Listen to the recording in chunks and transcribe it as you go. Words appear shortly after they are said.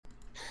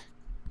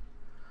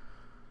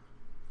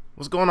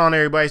What's going on,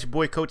 everybody? It's your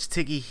boy Coach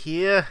Tiggy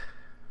here.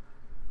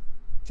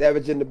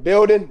 Savage in the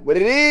building. What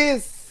it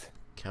is?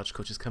 Couch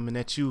Coach is coming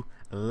at you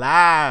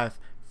live.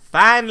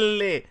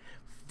 Finally,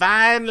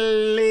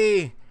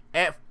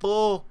 at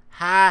full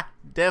high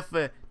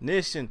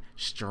definition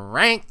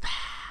strength.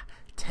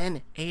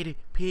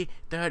 1080p,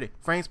 30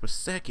 frames per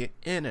second.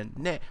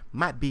 Internet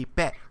might be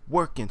back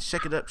working.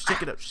 Shake it up.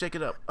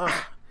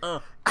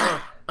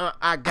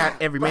 I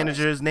got every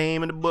manager's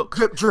name in the book.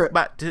 Drip.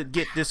 About to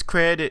get this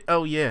credit.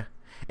 Oh yeah.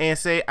 And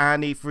say I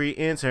need free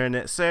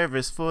internet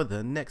service for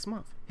the next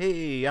month.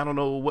 Hey, I don't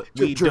know what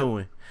we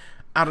doing.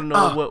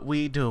 What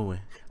we doing.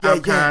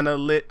 I'm kind of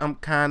lit. I'm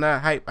kind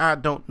of hype. I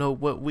don't know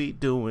what we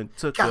doing.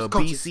 Took a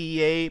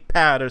BCA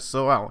powder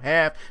so I don't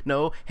have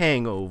no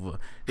hangover.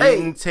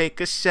 Didn't take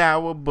a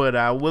shower, but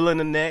I will in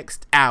the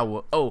next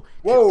hour. Oh,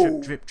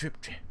 whoa. Drip.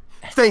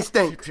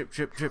 Stink.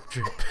 Drip.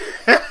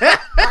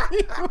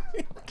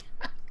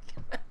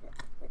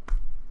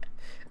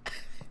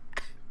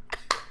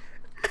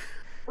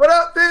 What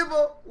up,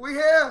 people? We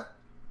here.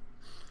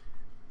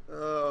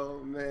 Oh,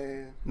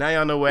 man. Now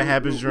y'all know what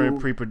happens during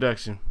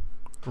pre-production.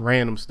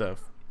 Random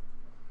stuff.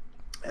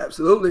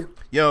 Absolutely.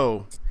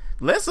 Yo,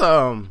 let's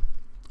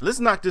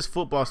knock this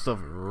football stuff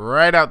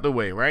right out the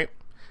way, right?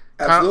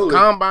 Absolutely.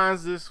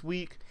 Combines this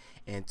week.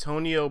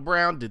 Antonio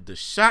Brown did the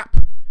shop.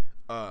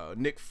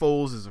 Nick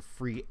Foles is a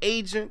free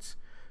agent.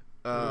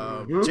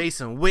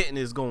 Jason Witten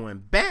is going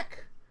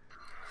back.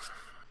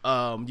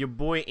 Your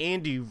boy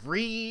Andy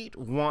Reid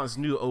wants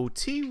new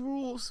OT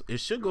rules. It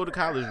should go to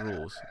college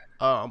rules.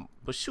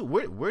 But shoot,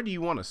 where do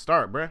you want to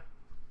start, bruh?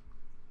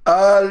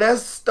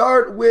 Let's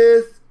start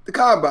with the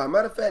combine.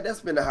 Matter of fact,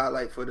 that's been the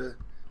highlight for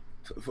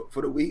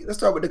the week. Let's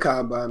start with the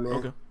combine, man.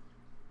 Okay.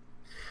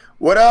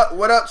 What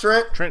up,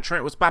 Trent?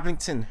 Trent, what's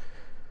poppington?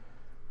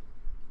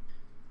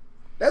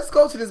 Let's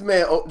go to this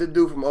man, the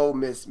dude from Ole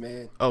Miss,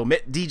 man. Oh,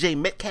 DJ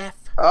Metcalf.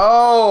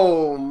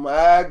 Oh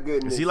my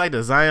goodness. Is he like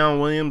the Zion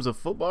Williams of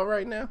football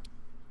right now?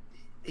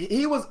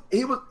 He was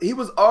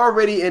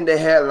already in the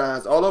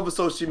headlines all over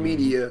social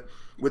media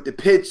with the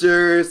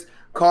pictures,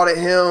 calling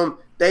him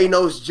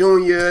Thanos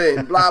Jr.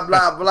 and blah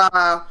blah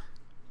blah.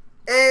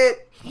 And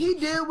he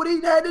did what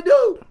he had to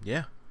do.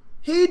 Yeah.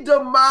 He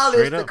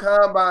demolished the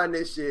combine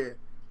this year.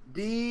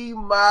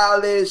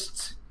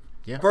 Demolished.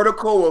 Yeah.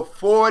 Vertical of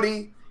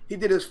 40. He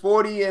did his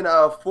 40 in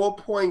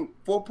 4.3,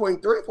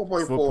 4.4.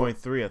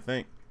 4.3, I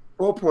think.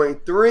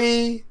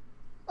 4.3.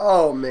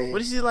 Oh man.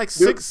 What is he like?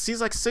 He's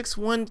like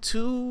 6'1",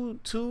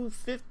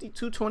 250,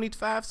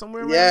 225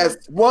 somewhere.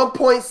 Yes,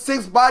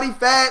 1.6 body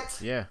fat.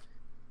 Yeah.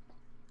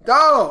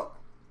 Dog.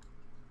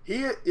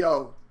 He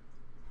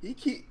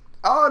keep.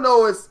 All I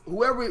know is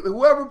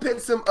whoever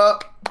picks him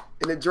up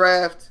in the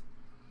draft.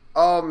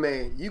 Oh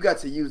man, you got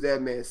to use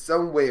that man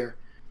somewhere.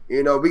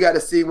 You know, we got to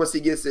see once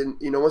he gets on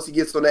that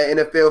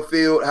NFL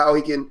field, how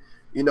he can,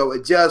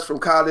 adjust from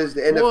college to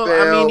NFL.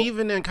 Well, I mean,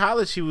 even in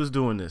college, he was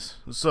doing this.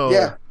 So,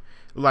 yeah,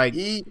 like,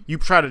 you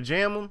try to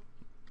jam him.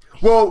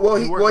 Well,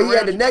 he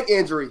had the neck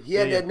injury. He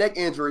had that neck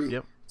injury.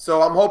 Yep.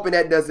 So I'm hoping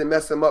that doesn't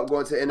mess him up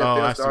going to the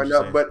NFL starting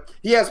up. But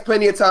he has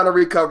plenty of time to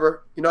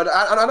recover. You know,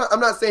 I'm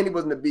not saying he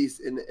wasn't a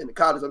beast in the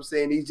college. I'm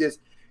saying he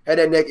just had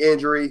that neck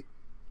injury,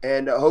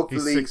 and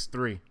hopefully he's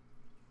 6'3".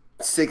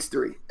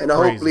 6'3", and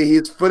hopefully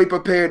he's fully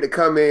prepared to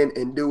come in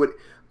and do what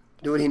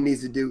he needs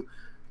to do.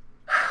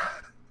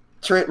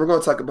 Trent, we're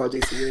gonna talk about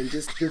Jason Witten.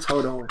 Just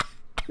hold on.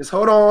 Just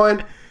hold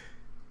on.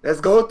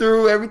 Let's go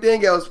through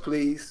everything else,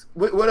 please.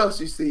 What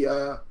else you see?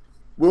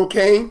 Will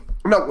Kane?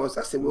 No, I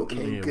said Will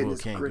Kane. Yeah,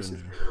 Goodness Will Kane,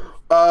 gracious.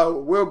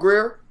 Will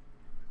Greer.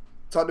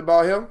 Talked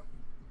about him.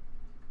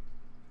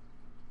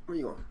 Where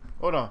you going?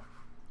 Hold on.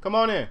 Come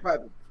on in. Right.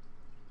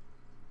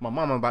 My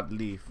mama about to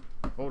leave.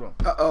 Hold on.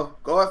 Uh-oh.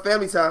 Go at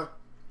family time.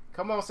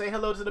 Come on, say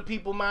hello to the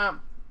people,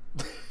 Mom.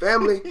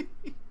 Family.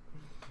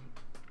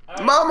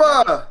 Right.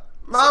 Mama.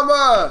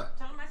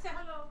 Tell him I said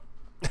hello.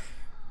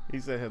 He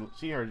said hello.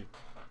 She heard you.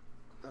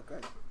 Okay.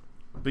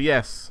 But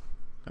yes,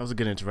 that was a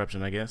good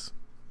interruption, I guess.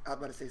 I was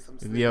about to say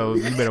something. Yo,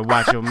 you better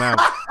watch your mouth.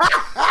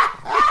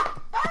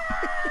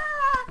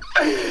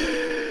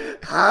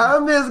 Hi,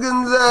 Miss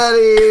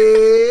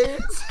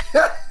Gonzalez.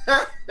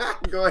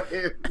 Go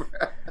ahead,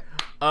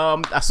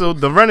 bro. So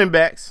the running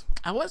backs,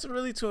 I wasn't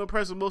really too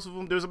impressed with most of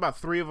them. There's about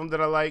 3 of them that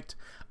I liked.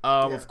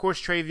 Of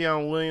course,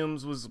 Travion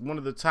Williams was one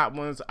of the top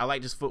ones. I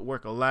liked his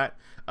footwork a lot.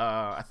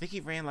 I think he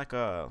ran like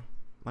a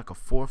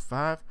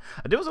 4.5.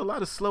 There was a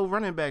lot of slow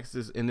running backs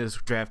in this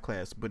draft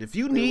class. But if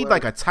you need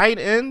like a tight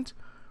end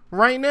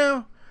right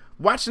now,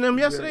 watching them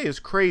yesterday is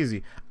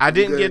crazy. I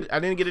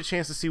didn't get a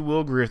chance to see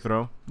Will Greer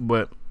throw,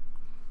 but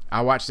I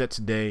watched that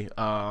today.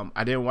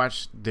 I didn't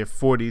watch their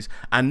 40s.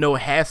 I know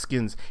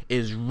Haskins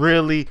is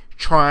really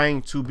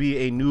trying to be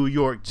a New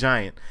York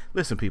Giant.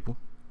 Listen, people.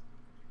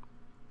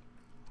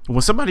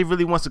 When somebody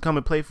really wants to come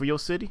and play for your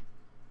city,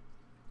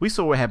 we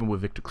saw what happened with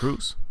Victor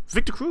Cruz.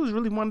 Victor Cruz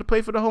really wanted to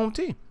play for the home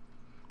team.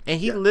 And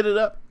he lit it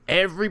up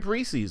every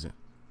preseason.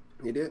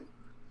 He did.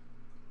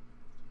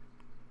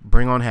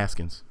 Bring on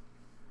Haskins.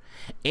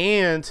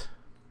 And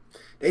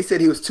they said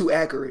he was too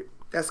accurate.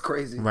 That's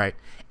crazy. Right.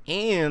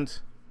 And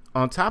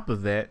on top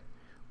of that,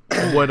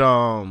 what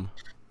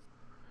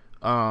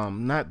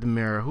not the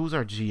mayor, who's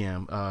our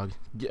GM?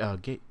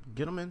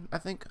 Gettleman, I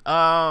think.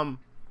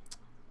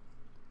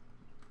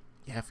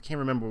 Yeah, I can't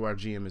remember where our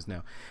GM is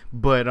now,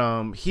 but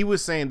he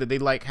was saying that they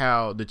like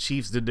how the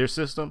Chiefs did their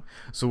system.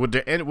 So what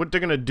they're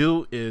gonna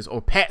do is,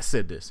 or Pat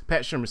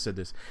Shermer said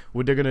this.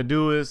 What they're gonna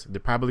do is they're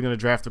probably gonna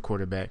draft a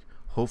quarterback.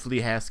 Hopefully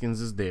Haskins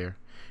is there.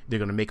 They're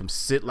gonna make him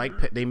sit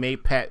like they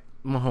made Pat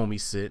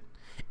Mahomes sit,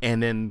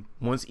 and then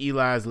once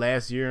Eli's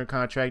last year in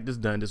contract is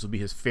done, this will be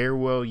his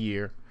farewell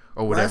year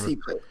or whatever.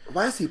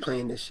 Why is he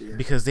playing this year?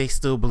 Because they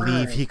still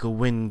believe he could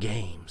win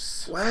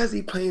games. Why is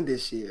he playing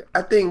this year?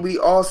 I think we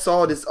all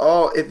saw this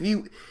all.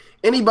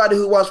 Anybody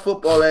who watched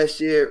football last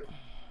year,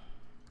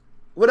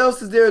 what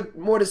else is there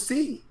more to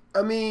see?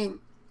 I mean,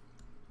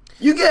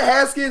 you get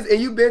Haskins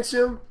and you bench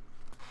him.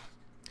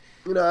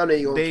 You know, I know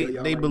you're gonna kill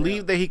y'all. They right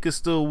believe now. that he could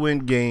still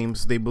win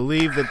games. They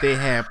believe that they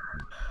have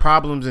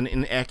problems and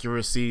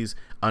inaccuracies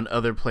on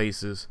other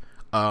places.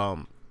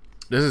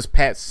 This is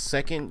Pat's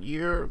second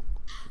year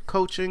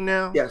coaching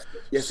now. Yes,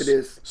 it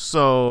is.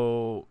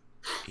 So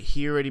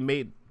he already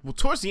made. Well,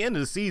 towards the end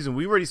of the season,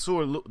 we already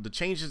saw the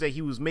changes that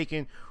he was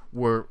making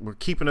were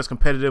keeping us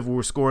competitive. We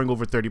were scoring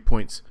over 30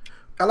 points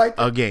I like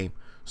that. a game.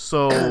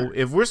 So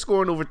if we're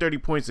scoring over 30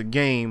 points a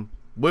game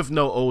with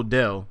no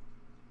Odell,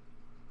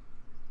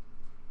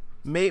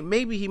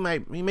 maybe he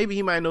might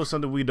know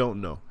something we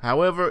don't know.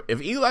 However,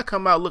 if Eli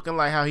come out looking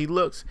like how he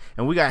looks,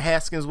 and we got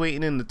Haskins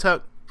waiting in the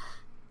tuck,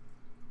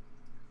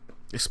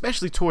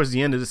 especially towards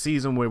the end of the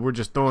season where we're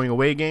just throwing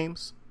away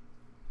games.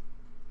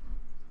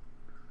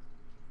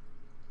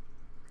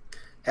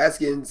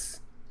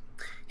 Haskins,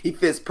 he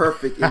fits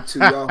perfect into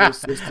your whole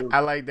system. I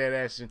like that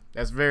action.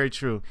 That's very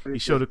true. He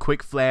showed a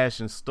quick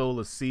flash and stole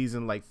a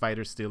season like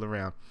fighters steal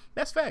around.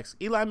 That's facts.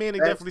 Eli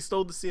Manning definitely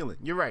stole the ceiling.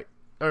 You're right.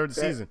 Or the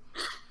season.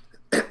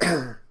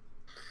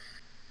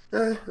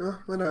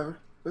 Whatever.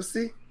 Let's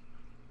see.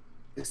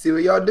 Let's see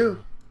what y'all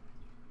do.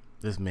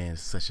 This man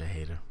is such a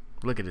hater.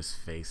 Look at his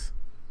face.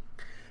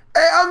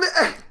 Hey,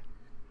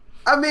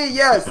 I mean,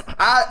 yes.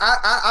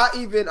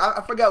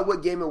 I forgot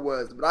what game it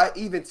was, but I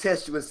even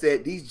texted you and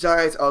said these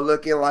Giants are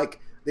looking like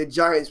the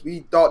Giants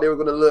we thought they were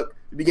going to look at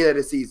the beginning of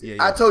the season.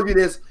 Yeah. I told you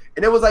this,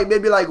 and it was like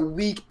maybe like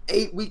week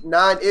 8, week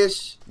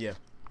 9-ish. Yeah.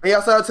 And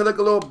y'all started to look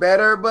a little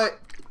better, but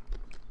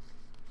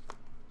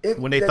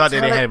when they thought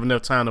they didn't have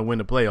enough time to win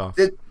the playoffs.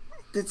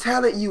 The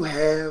talent you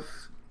have,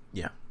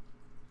 Yeah.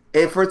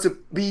 and for it to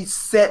be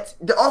set,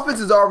 the offense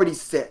is already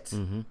set.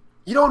 Mm-hmm.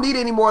 You don't need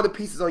any more of the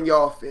pieces on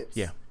your offense.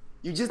 Yeah.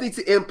 You just need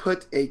to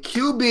input a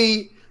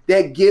QB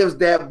that gives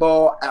that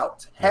ball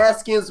out.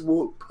 Haskins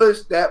will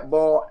push that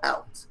ball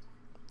out.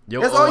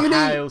 Yo, That's all you need.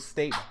 Ohio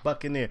State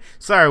Buccaneer.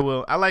 Sorry,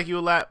 Will. I like you a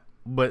lot,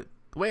 but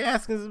the way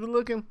Haskins has been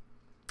looking.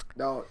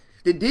 No,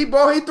 the deep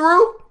ball he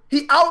threw,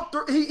 he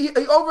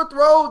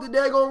overthrew the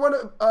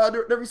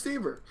daggone the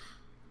receiver.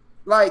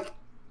 Like,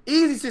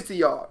 easy 60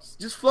 yards.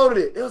 Just floated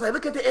it. It was like,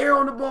 look at the air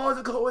on the ball as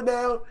it's going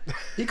down.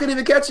 He couldn't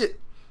even catch it.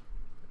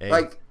 Hey,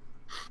 Like,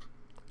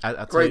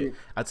 I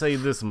tell you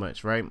this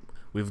much, right?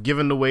 We've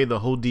given away the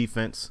whole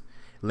defense.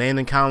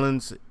 Landon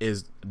Collins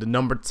is the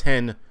number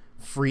 10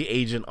 free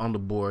agent on the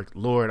board.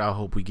 Lord, I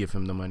hope we give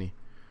him the money.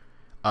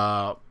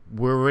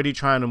 We're already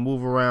trying to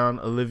move around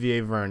Olivier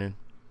Vernon.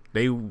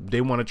 They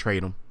want to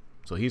trade him,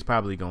 so he's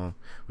probably gone.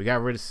 We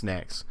got rid of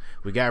Snacks.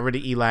 We got rid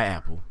of Eli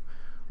Apple.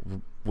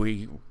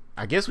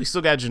 I guess we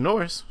still got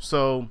Janoris,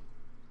 so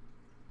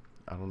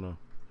I don't know.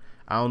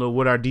 I don't know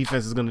what our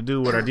defense is going to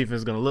do, what our defense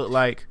is going to look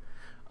like.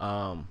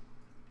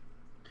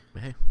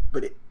 But hey.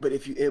 But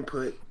if you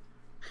input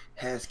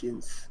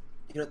Haskins,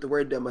 you don't have to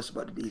worry that much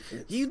about the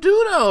defense. You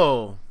do,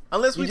 though.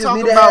 Unless we just talk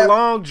need to about have-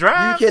 long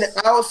drives. You can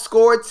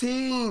outscore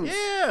teams.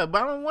 Yeah,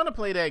 but I don't want to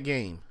play that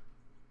game.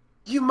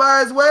 You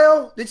might as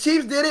well. The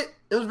Chiefs did it.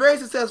 It was very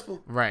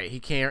successful. Right. He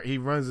can't. He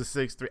runs a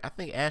 6'3". I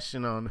think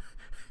Ashton on.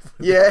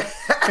 Yeah.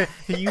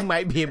 You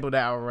might be able to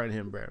outrun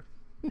him, bro.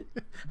 I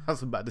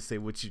was about to say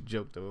what you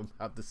joked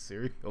about the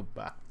cereal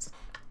box.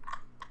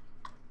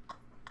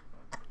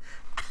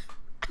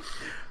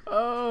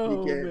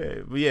 Oh,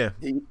 man. But yeah.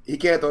 He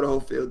can't throw the whole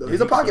field, though.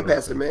 He's a pocket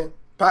passer, man.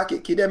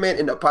 Keep that man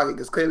in the pocket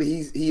because clearly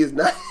he is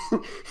not.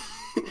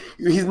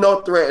 He's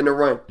no threat in the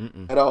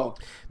run at all.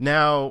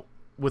 Now,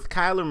 with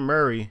Kyler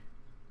Murray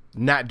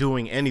not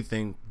doing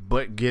anything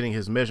but getting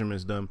his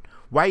measurements done,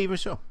 why even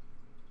show?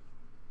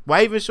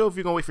 Why even show if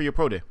you're going to wait for your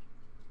pro day?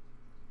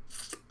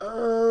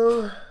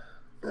 I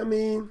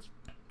mean,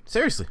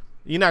 seriously,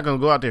 you're not going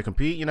to go out there and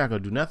compete. You're not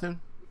going to do nothing.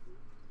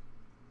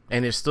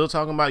 And they're still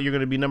talking about you're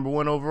going to be number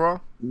 1 overall?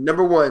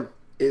 Number 1.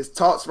 It's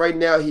talks right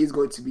now he's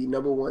going to be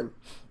number 1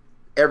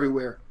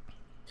 everywhere.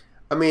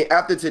 I mean,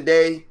 after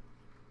yesterday,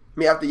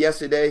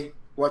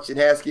 watching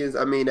Haskins,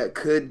 I mean, that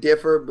could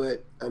differ,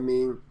 but I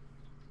mean,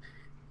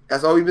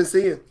 that's all we've been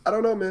seeing. I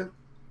don't know, man.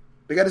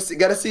 We gotta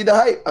see the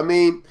hype. I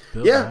mean,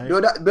 build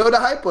the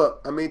hype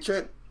up. I mean,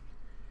 Trent.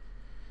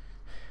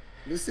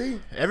 You see,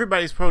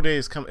 everybody's pro day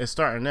is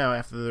starting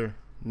now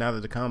now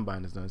that the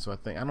combine is done. So I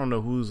don't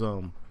know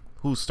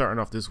who's starting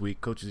off this week.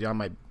 Coaches, y'all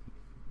might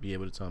be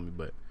able to tell me,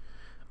 but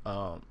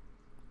I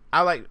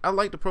like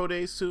the pro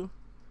days too.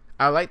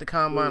 I like the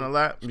combine a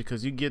lot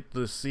because you get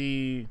to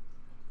see,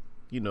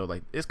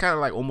 like it's kind of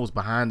like almost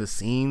behind the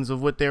scenes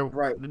of what they're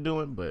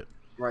doing, but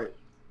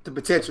the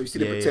potential. You see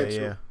the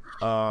potential.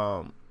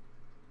 Yeah.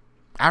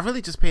 I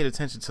really just paid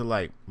attention to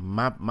like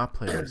my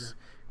players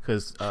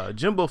because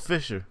Jimbo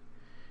Fisher,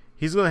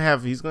 he's gonna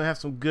have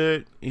some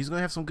good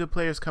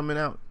players coming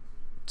out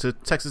to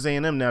Texas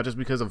A&M now just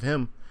because of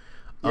him.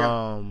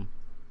 Yeah.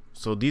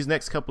 So these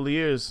next couple of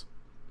years,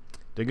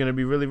 they're gonna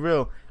be really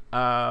real.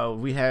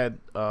 We had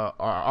our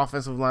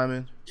offensive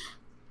lineman.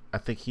 I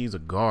think he's a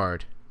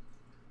guard,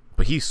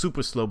 but he's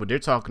super slow. But they're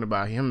talking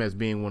about him as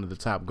being one of the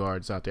top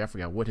guards out there. I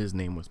forgot what his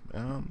name was.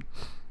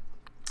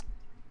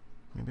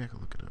 Maybe I can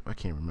look it up. I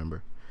can't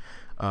remember.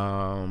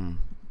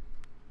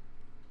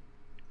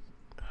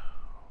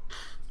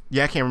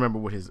 Yeah, I can't remember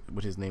what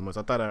his name was.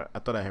 I thought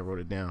I had wrote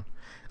it down.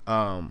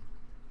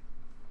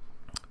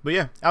 But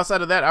yeah,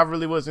 outside of that, I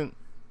really wasn't.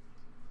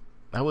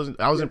 I was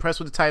impressed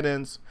with the tight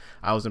ends.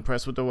 I was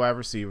impressed with the wide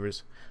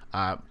receivers.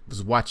 I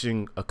was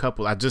watching a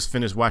couple. I just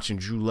finished watching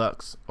Drew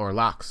Locks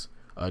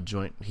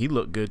joint. He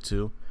looked good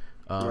too.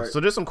 So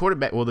there's some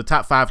quarterback. Well, the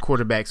top 5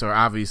 quarterbacks are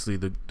obviously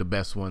the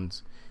best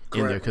ones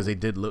in there because they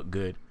did look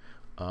good.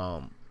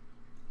 I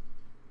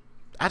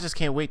just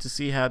can't wait to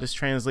see how this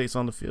translates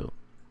on the field.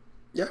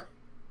 Yeah.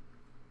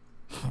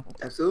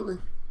 Absolutely.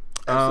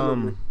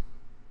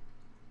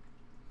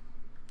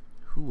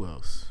 Who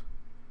else?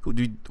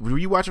 Were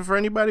you watching for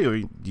anybody, or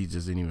you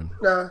just didn't even?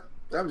 Nah,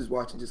 I'm just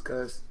watching just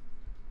cause.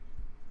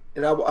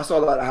 And I saw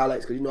a lot of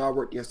highlights because I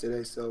worked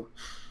yesterday, so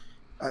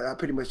I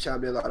pretty much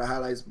chimed in a lot of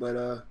highlights. But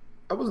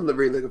I wasn't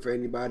really looking for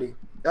anybody.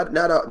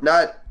 Not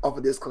off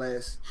of this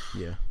class.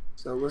 Yeah.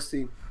 So we'll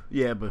see.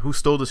 Yeah, but who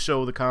stole the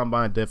show of the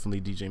combine?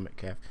 Definitely DJ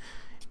Metcalf.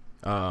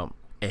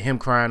 And him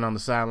crying on the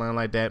sideline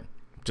like that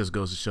just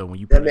goes to show when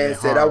you. That man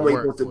said, "I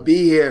wasn't supposed to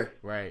be here."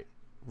 Right.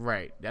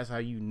 That's how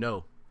you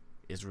know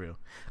it's real.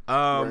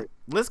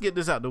 Let's get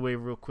this out the way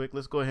real quick.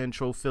 Let's go ahead and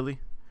troll Philly.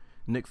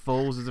 Nick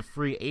Foles is a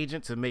free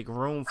agent to make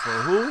room for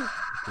who?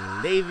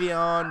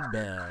 Le'Veon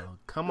Bell.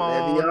 Come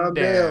on down.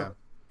 Bell.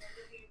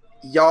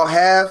 Y'all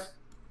have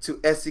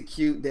to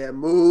execute that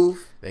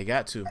move. They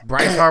got to.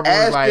 Bryce Harper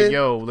was like,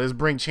 yo, let's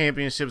bring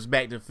championships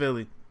back to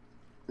Philly.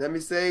 Let me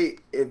say,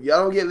 if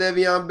y'all don't get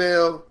Le'Veon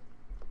Bell,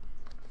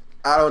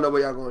 I don't know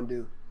what y'all going to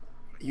do.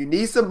 You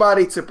need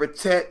somebody to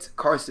protect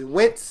Carson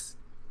Wentz.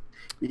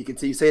 You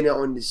continue saying that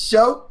on the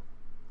show.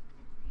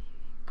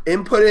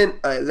 Inputting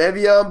a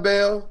Le'Veon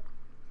Bell.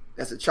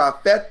 That's a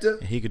trifecta.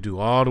 And he could do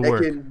all the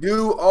work. That can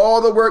do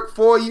all the work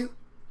for you.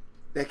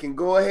 That can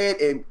go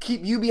ahead and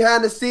keep you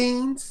behind the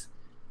scenes.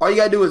 All you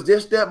got to do is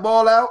dish that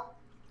ball out.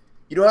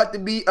 You don't have to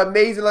be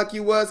amazing like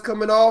you was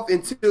coming off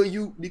until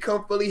you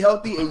become fully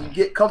healthy and you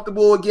get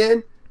comfortable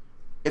again.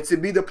 And to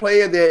be the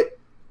player that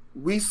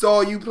we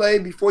saw you play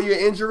before your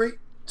injury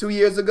 2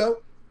 years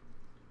ago.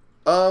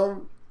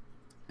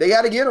 They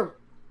got to get him.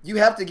 You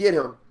have to get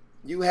him.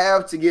 You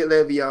have to get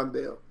Le'Veon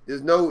Bell.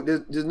 There's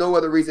no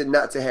other reason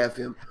not to have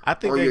him. I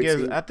think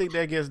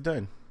that gets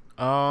done.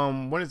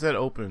 When is that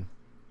open?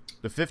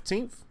 The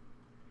 15th?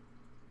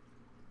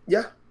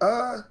 Yeah.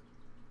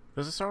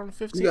 Does it start on the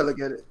 15th? You gotta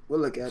look at it. We'll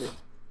look at it.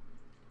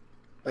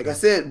 Like I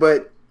said,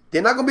 but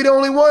they're not gonna be the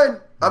only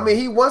one. I mean,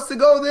 he wants to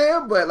go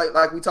there, but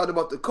like we talked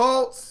about the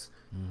Colts,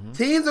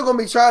 teams are gonna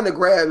be trying to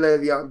grab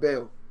Le'Veon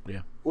Bell.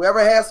 Yeah.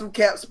 Whoever has some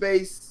cap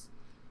space.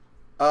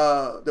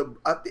 I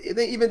think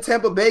even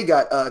Tampa Bay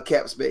got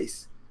cap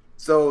space,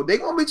 so they're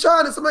gonna be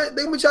trying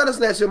to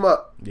snatch him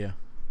up. Yeah.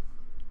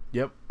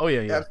 Yep. Oh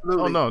yeah.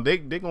 Absolutely. Oh no, they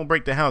gonna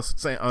break the house.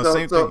 Same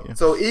thing. Yeah.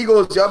 So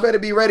Eagles, y'all better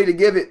be ready to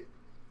give it.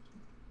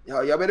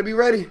 Y'all better be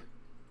ready.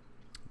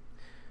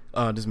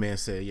 This man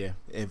said, yeah,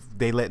 if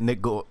they let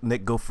Nick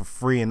go for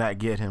free and not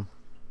get him,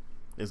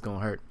 it's gonna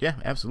hurt. Yeah,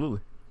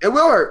 absolutely. It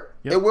will hurt.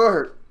 Yep. It will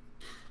hurt.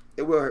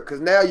 It will hurt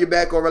because now you're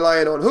back on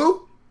relying on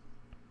who?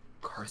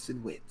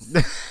 Carson Wentz.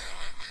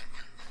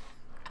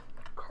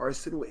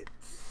 Carson Wentz.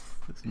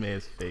 This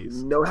man's face.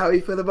 You know how he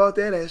feel about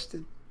that,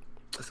 Ashton?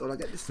 That's all I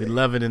got to say. We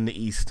love it in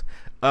the East.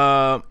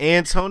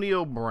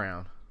 Antonio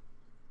Brown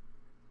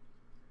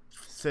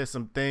said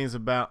some things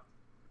about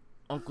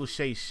Uncle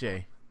Shay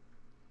Shay.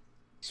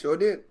 Sure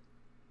did.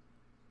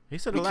 He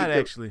said a lot,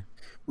 actually.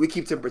 We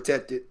keep him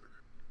protected.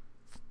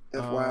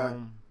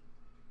 FYI.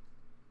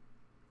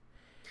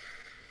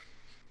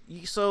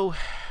 So,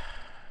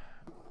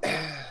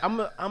 I'm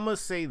gonna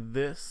say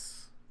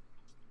this.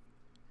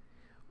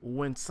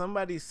 When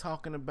somebody's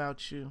talking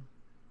about you,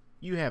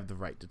 you have the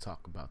right to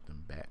talk about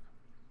them back.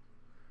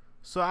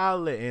 So I'll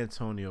let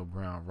Antonio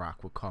Brown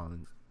rock with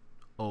calling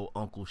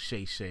Uncle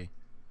Shay Shay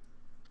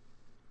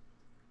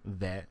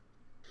that.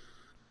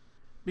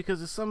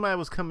 Because if somebody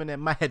was coming at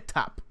my head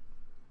top,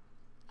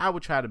 I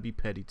would try to be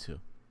petty too.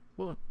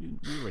 Well, you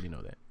already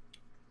know that.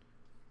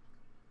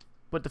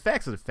 But the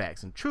facts are the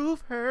facts, and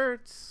truth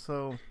hurts.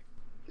 So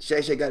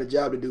Shay Shay got a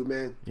job to do,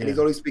 man. Yeah. And he's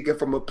only speaking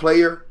from a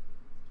player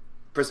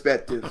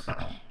perspective.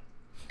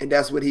 And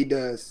that's what he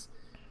does.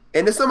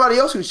 And there's somebody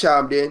else who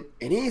chimed in,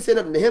 and he ain't said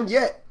nothing to him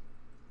yet.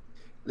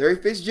 Larry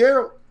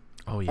Fitzgerald.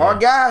 Oh yeah, our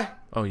guy.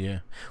 Oh yeah.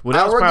 Well,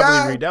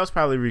 that was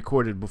probably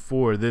recorded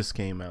before this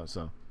came out.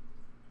 So,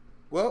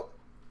 well,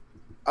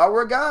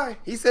 our guy,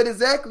 he said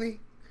exactly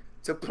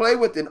to play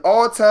with an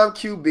all-time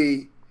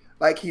QB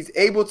like he's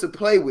able to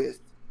play with.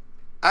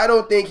 I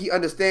don't think he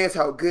understands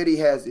how good he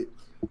has it.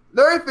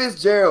 Larry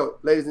Fitzgerald,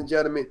 ladies and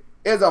gentlemen,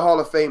 is a Hall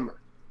of Famer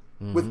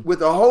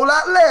with a whole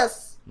lot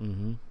less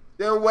than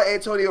what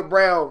Antonio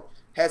Brown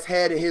has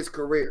had in his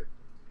career.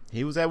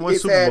 He was at one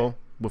Super Bowl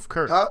with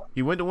Kurt. Huh?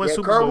 He went to one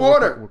Super Kurt Bowl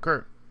Warner. with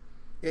Kurt.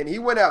 And he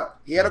went out.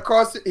 He had a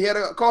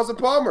Carson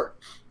Palmer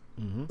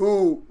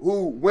who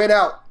went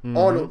out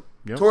on him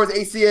towards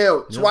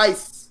ACL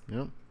twice.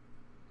 Yep.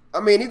 I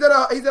mean, he did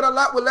a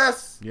lot with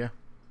less. Yeah.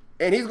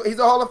 And he's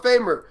a Hall of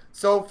Famer.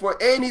 So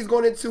he's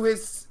going into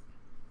this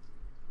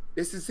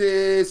is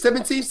his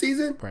 17th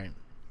season. Right.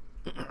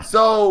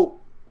 So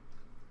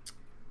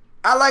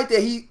I like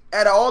that he,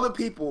 out of all the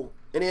people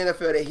in the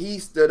NFL, that he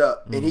stood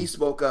up and he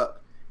spoke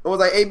up and was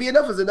like, "Hey,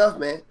 enough is enough,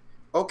 man.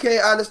 Okay,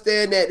 I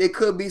understand that it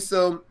could be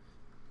some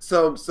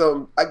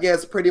I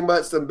guess pretty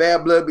much some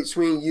bad blood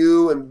between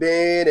you and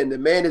Ben and the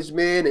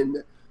management,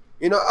 and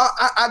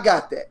I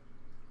got that.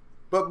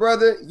 But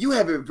brother, you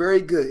have it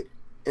very good.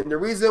 And the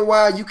reason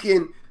why you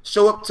can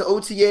show up to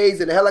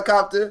OTAs in a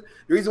helicopter,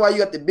 the reason why you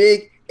got the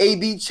big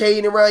AB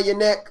chain around your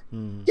neck,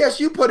 yes,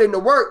 you put in the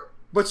work,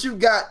 but you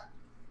got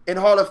in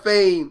Hall of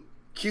Fame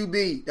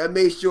QB that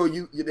made sure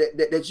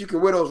that you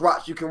can wear those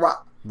rocks you can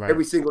rock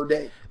every single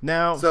day.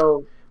 Now,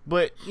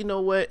 but you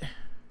know what?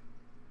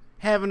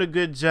 Having a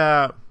good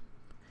job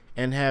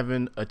and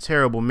having a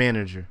terrible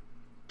manager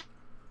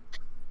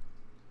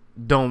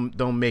don't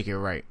make it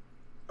right.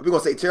 Are we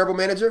gonna say terrible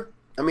manager?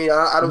 I mean,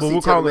 I don't see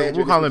terrible manager.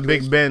 We'll call it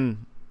Big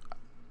Ben.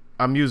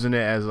 I'm using it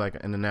as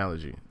like an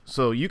analogy.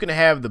 So you can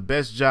have the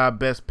best job,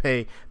 best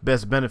pay,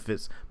 best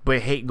benefits,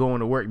 but hate going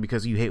to work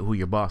because you hate who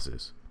your boss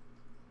is.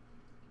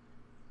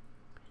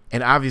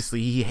 And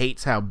obviously he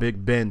hates how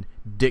Big Ben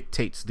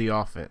dictates the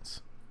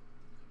offense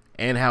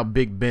and how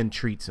Big Ben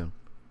treats him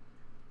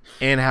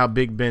and how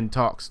Big Ben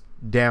talks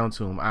down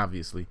to him,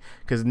 obviously.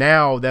 Because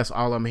now that's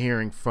all I'm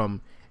hearing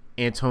from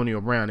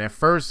Antonio Brown. At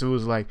first it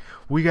was like,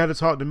 we got to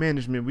talk to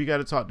management.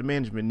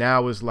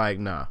 Now it's like,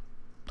 nah,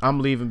 I'm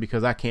leaving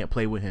because I can't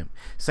play with him.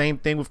 Same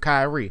thing with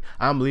Kyrie.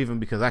 I'm leaving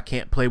because I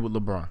can't play with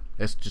LeBron.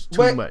 That's just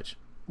too much.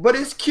 But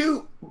it's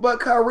cute. But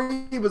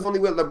Kyrie was only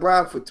with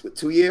LeBron for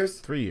 2 years.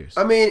 3 years.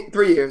 I mean,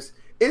 3 years.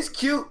 It's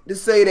cute to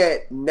say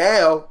that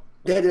now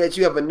that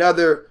you have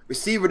another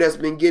receiver that's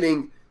been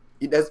getting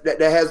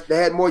that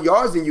had more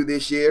yards than you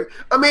this year.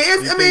 I mean,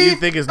 you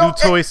think it's new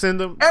toy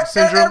syndrome?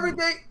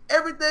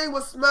 Everything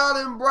was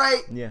smiling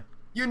bright. Yeah.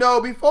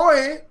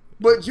 Beforehand.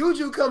 But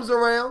Juju comes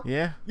around.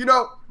 Yeah.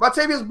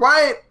 Martavius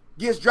Bryant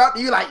gets dropped,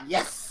 and you're like,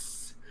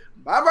 yes,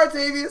 bye,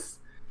 Martavius.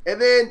 And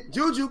then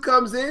Juju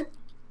comes in,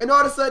 and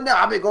all of a sudden now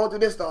I've been going through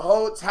this the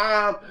whole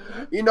time.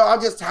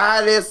 I'm just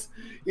tired of this.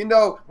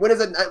 When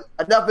is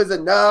enough is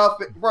enough,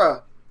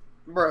 bruh.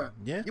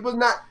 Yeah. You did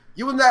not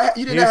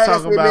have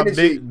talking about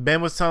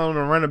Ben was telling him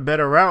to run a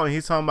better route, and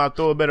he's talking about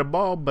throw a better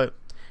ball, but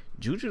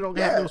Juju don't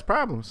have those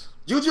problems.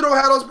 Juju don't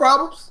have those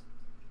problems.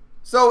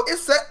 So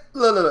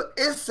look,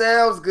 it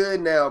sounds good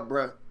now,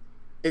 bruh.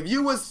 If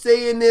you was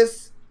saying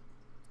this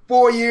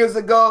 4 years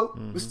ago,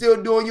 was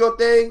still doing your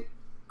thing,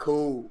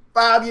 cool.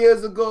 5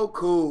 years ago,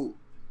 cool.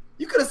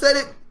 You could have said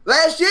it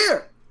last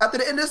year after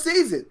the end of the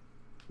season.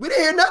 We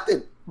didn't hear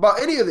nothing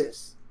about any of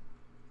this.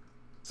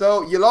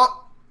 So you lost.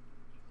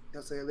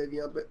 I'll say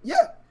Le'Veon Bell.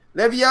 Yeah,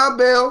 Le'Veon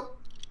Bell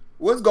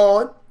was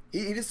gone.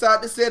 He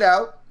decided to sit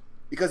out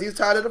because he was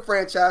tired of the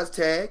franchise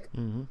tag.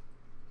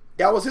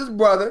 That was his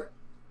brother,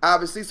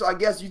 obviously. So I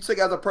guess you took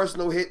it as a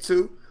personal hit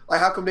too. Like,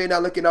 how come they're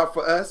not looking out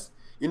for us?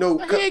 He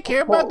didn't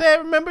care about that.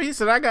 Remember, he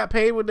said, I got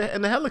paid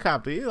in the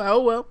helicopter. He's like,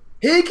 oh, well.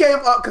 He came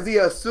up because he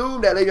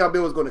assumed that Le'Veon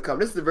Bell was going to come.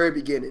 This is the very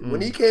beginning.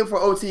 When he came for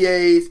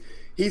OTAs,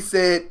 he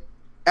said,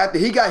 after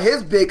he got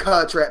his big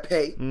contract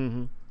pay,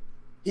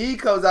 he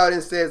comes out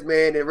and says,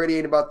 man, it really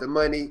ain't about the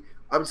money.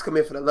 I'm just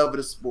coming for the love of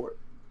the sport.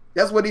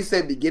 That's what he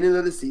said beginning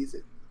of the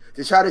season.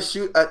 To try to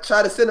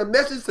send a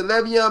message to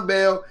Le'Veon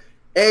Bell,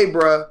 hey,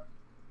 bro,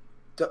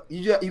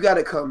 you got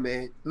to come,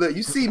 man. Look,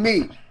 you see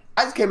me.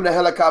 I just came in a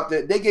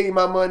helicopter. They gave me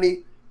my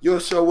money. You'll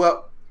show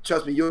up.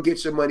 Trust me, you'll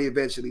get your money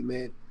eventually,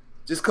 man.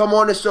 Just come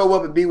on and show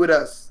up and be with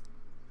us.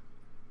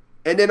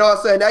 And then all of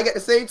a sudden, I got the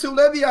same two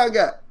Le'Veon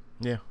got.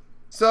 Yeah.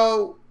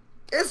 So,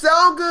 it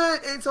sound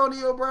good,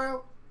 Antonio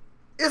Brown.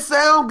 It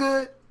sound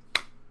good.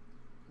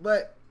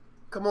 But,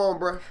 come on,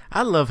 bro.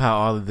 I love how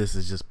all of this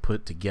is just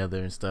put together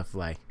and stuff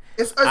like.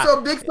 It's a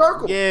big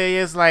circle.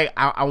 Yeah, it's like,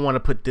 I want to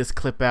put this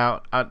clip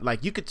out.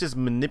 Like, you could just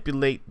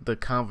manipulate the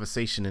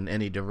conversation in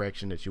any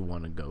direction that you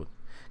want to go.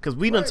 Because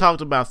we done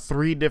talked about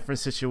 3 different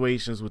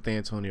situations with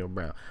Antonio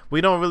Brown. We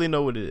don't really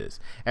know what it is.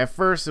 At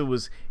first, it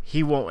was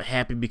he won't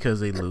happy because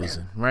they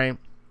losing, right?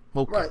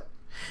 Okay. Right.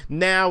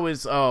 Now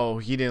it's,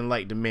 he didn't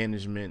like the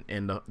management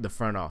and the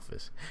front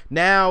office.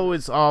 Now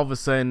it's all of a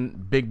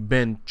sudden Big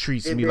Ben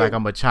treats me like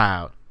I'm a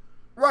child.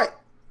 Right.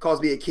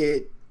 Calls me a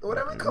kid.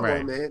 Whatever. Come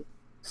on, man.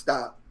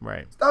 Stop.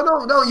 Right. Stop.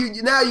 No.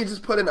 You now you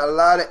just put in a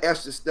lot of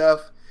extra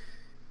stuff,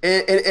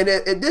 and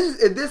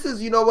this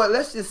is, you know what?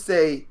 Let's just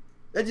say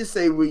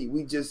we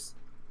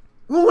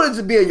wanted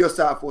to be on your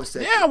side for a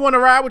second. Yeah, I want to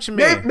ride with you,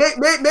 man.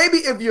 Maybe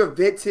if you're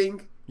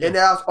venting and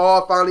that's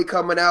all finally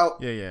coming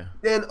out. Yeah.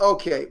 Then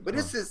okay, but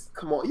this is,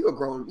 come on. You a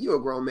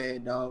grown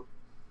man, dog.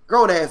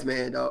 Grown ass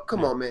man, dog.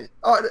 Come on, man.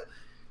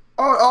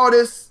 All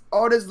this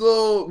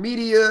little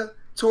media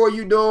tour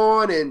you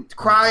doing and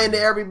crying to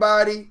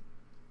everybody.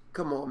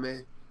 Come on,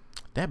 man.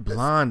 That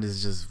blonde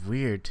is just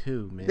weird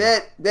too, man.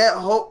 That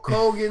Hulk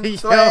Hogan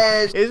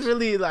slash. It's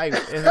really like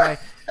is that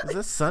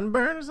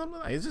sunburn or something?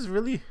 Like, it's just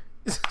really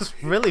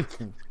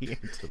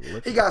weird to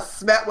look. He got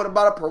smacked with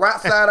about a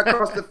peroxide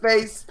across the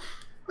face.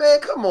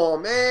 Man, come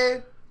on,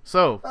 man.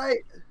 So,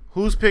 like,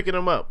 who's picking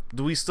him up?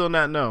 Do we still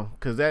not know?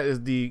 Because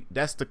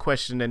that's the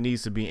question that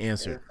needs to be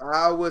answered. If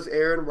I was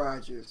Aaron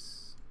Rodgers.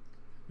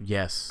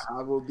 Yes.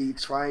 I will be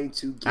trying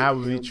to get I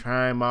will be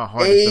trying my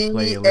hardest to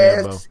play in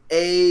Lambeau.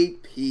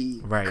 ASAP.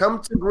 Right.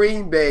 Come to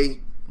Green Bay.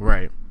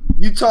 Right.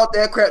 You talk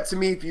that crap to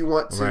me if you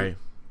want to. Right.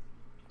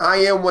 I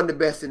am one of the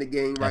best in the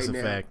game right now. That's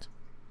a fact.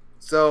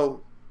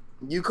 So,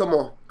 you come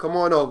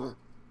on over.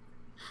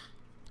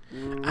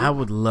 Mm-hmm. I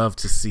would love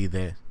to see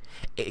that.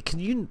 Could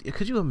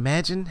you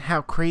imagine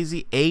how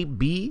crazy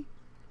AB?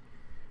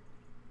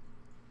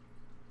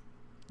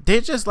 They're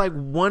just like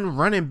one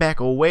running back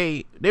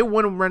away. They're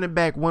one running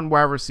back, one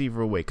wide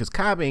receiver away. Because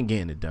Cobb ain't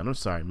getting it done. I'm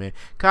sorry, man.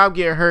 Cobb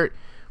get hurt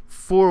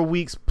 4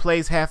 weeks,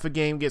 plays half a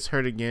game, gets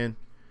hurt again.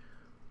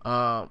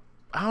 I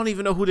don't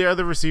even know who their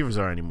other receivers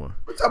are anymore.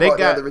 They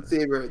got the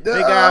receiver.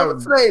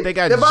 They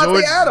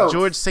got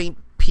George St.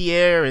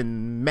 Pierre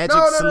and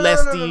Magic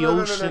Celeste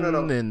Ocean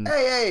and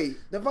hey,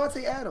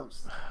 Devontae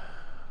Adams.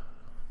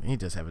 He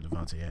does have a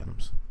Devontae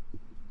Adams.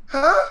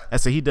 Huh? I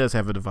said he does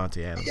have a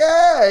Devontae Adams.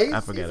 Yeah,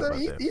 I forgot about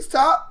that.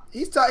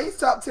 He's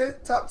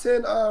top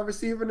 10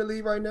 receiver in the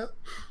league right now.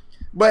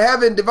 But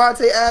having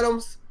Devontae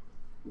Adams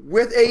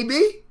with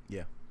AB,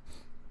 yeah,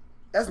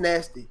 that's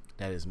nasty.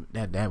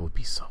 That would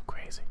be so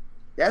crazy.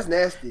 That's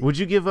nasty. Would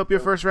you give up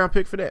your first round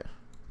pick for that?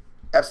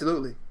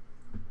 Absolutely.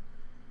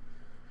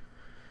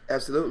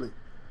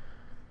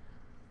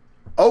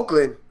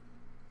 Oakland.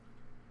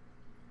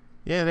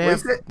 Yeah, he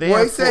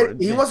said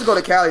he wants to go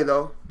to Cali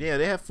though. Yeah,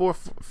 they have four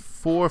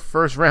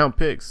first round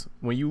picks.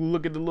 When you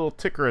look at the little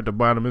ticker at the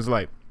bottom, it's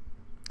like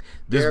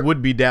this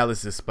would be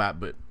Dallas's spot,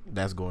 but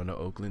that's going to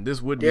Oakland.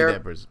 This would be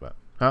that person's spot.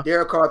 Huh?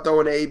 Derek Carr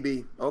throwing the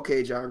AB.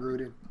 Okay, John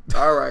Gruden.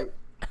 All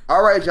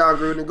right, John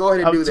Gruden. Go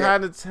ahead and do that. I'm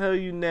trying to tell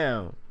you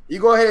now. You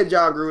go ahead,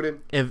 John Gruden.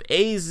 If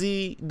AZ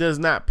does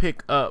not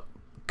pick up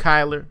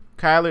Kyler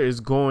is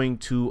going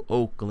to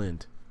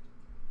Oakland.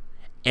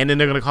 And then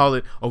they're going to call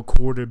it a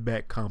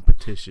quarterback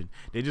competition.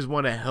 They just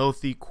want a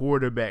healthy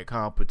quarterback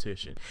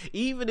competition.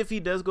 Even if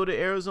he does go to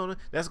Arizona,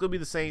 that's going to be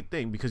the same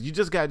thing. Because you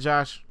just got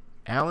Josh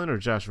Allen or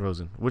Josh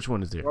Rosen. Which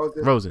one is there?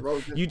 Rosen.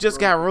 You just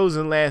got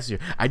Rosen last year.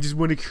 I just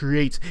want to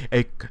create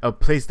a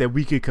place that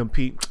we could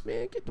compete.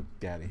 Man, get the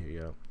out of here,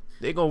 yo.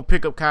 They're going to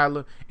pick up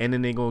Kyler, and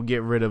then they're going to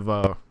get rid of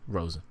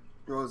Rosen.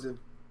 Oh,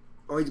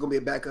 he's going to be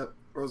a backup.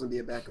 Rosen be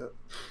a backup.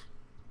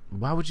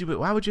 Why would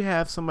you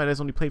have somebody that's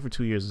only played for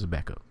 2 years as a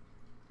backup?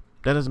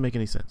 That doesn't make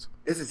any sense.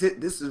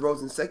 This is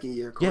Rosen's second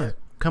year, correct?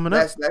 Yeah, coming up.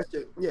 Last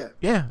year, yeah.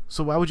 Yeah,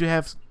 so why would you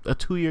have a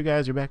 2 year guy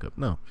as your backup?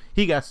 No,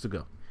 he got to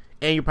go.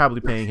 And you're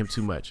probably paying him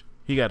too much.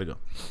 He got to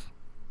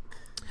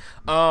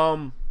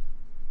go.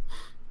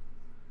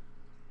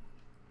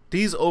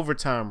 These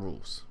overtime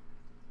rules.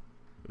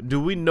 Do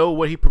we know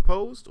what he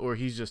proposed or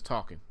he's just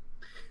talking?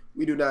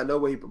 We do not know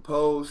what he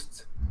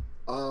proposed.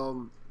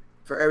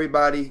 For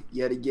everybody,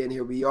 yet again,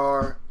 here we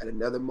are at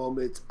another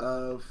moment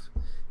of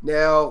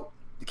now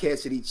the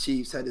Kansas City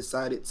Chiefs had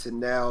decided to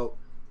now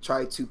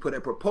try to put a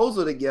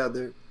proposal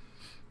together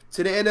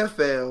to the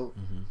NFL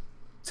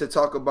to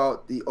talk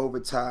about the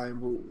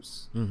overtime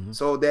rules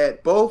so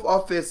that both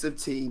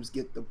offensive teams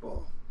get the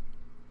ball.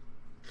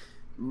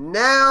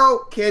 Now,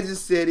 Kansas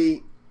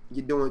City,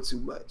 you're doing too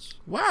much.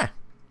 Why?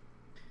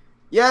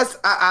 Yes,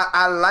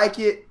 I like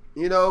it,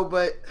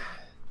 but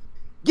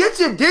get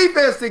your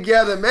defense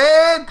together,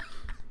 man.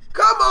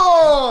 Come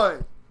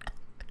on.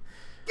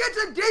 Get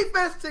your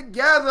defense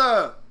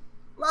together.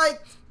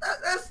 Like,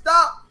 let's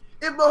stop.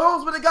 If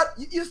Mahomes would have got,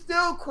 you're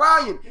still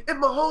crying. If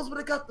Mahomes would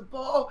have got the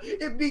ball,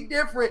 it'd be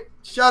different.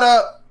 Shut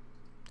up.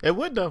 It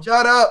would though.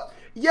 Shut up.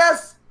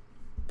 Yes,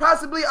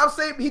 possibly. I'm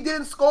saying he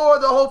didn't score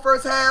the whole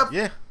first half.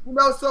 Yeah.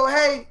 So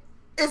hey,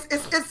 it's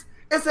an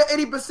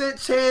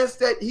 80% chance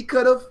that he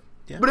could have.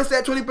 Yeah. But it's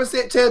that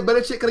 20% chance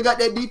Belichick could have got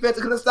that defense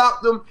and could have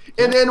stopped them.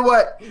 And then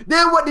what?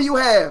 Then what do you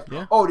have?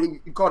 Yeah. Oh,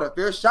 you called a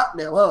fair shot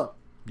now, huh?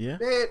 Yeah.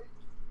 Man,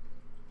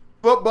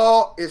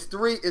 football is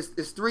three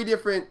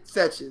different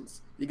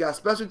sections. You got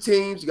special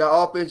teams, you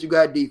got offense, you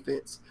got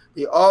defense.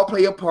 They all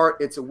play a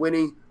part into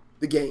winning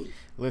the game.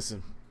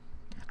 Listen,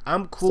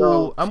 I'm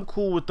cool. I'm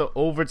cool with the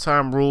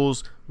overtime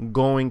rules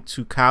going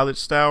to college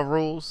style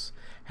rules.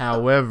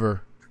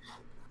 However,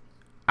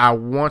 I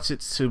want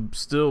it to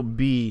still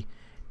be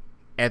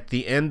at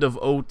the end of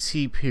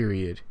OT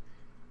period.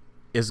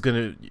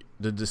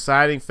 the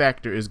deciding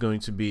factor is going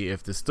to be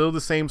if it's still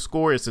the same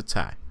score, it's a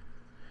tie.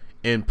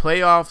 In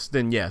playoffs,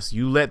 then yes,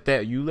 you let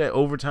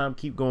overtime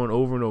keep going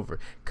over and over.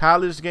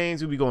 College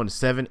games, we'll be going to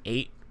 7,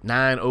 8,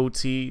 9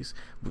 OTs.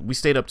 We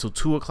stayed up till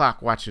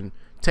 2:00 watching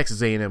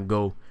Texas A&M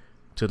go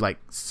to like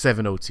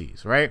 7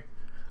 OTs, right?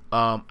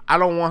 I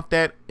don't want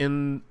that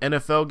in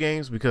NFL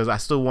games because I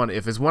still want,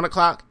 if it's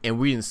 1:00 and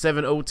we're in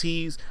 7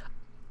 OTs,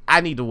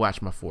 I need to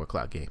watch my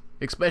 4:00 game,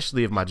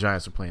 especially if my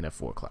Giants are playing at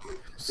 4:00.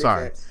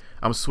 Sorry,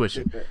 I'm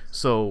switching.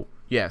 So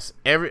yes,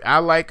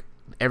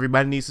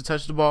 everybody needs to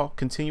touch the ball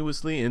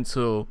continuously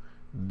until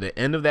the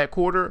end of that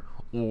quarter,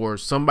 or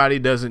somebody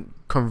doesn't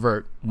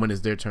convert when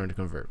it's their turn to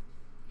convert.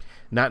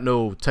 Not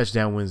no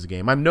touchdown wins the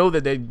game. I know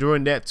that they're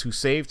doing that to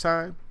save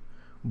time,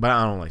 but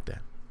I don't like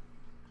that.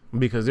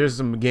 Because there's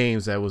some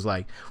games that was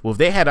like, well, if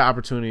they had an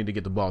opportunity to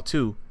get the ball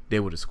too, they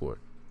would have scored.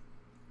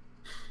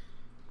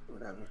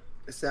 Whatever.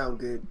 It sounds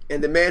good.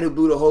 And the man who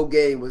blew the whole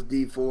game was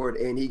D Ford,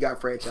 and he got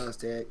franchise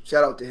tag.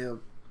 Shout out to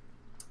him.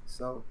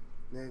 So,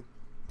 man.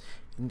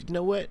 And you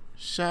know what?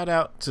 Shout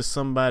out to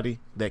somebody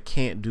that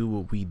can't do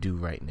what we do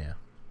right now.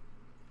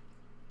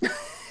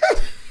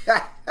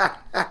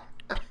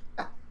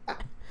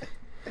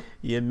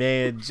 Your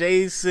man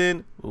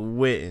Jason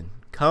Witten.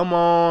 Come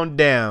on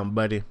down,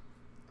 buddy.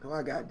 Oh,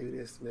 I gotta do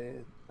this,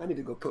 man. I need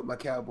to go put my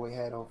cowboy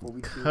hat on before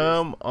we do this.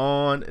 Come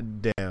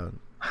on down.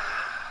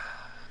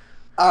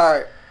 All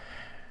right.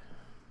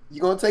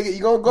 You gonna take it?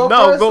 You gonna go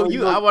no, first? No, go.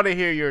 You. I want to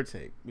hear your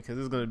take because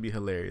it's gonna be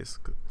hilarious.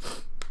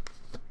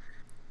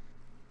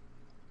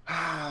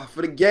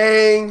 For the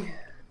gang,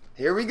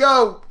 here we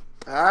go.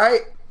 All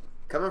right,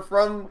 coming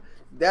from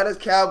Dallas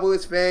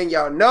Cowboys fan,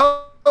 y'all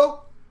know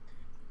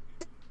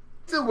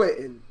Jason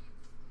Witten,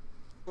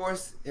 of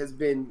course, has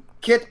been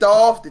kicked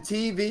off the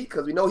TV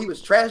because we know he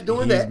was trash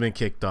doing that. He's been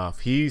kicked off.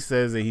 He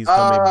says that he's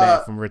coming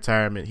back from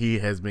retirement. He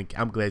has been.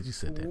 I'm glad you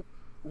said that.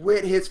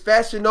 With his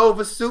Fashion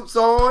Nova suits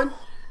on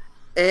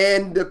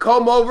and the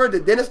comb over, the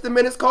Dennis the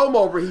Menace comb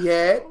over he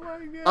had. Oh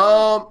my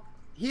God.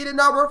 He did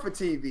not work for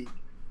TV.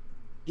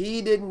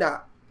 He did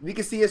not. We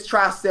could see his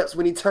triceps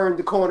when he turned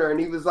the corner and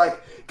he was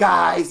like,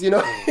 guys, you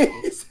know,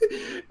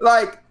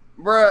 like,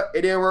 bruh,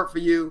 it didn't work for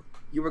you.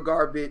 You were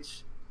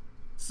garbage.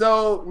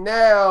 So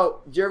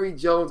now Jerry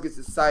Jones gets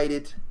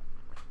excited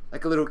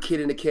like a little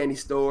kid in a candy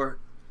store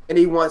and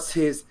he wants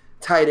his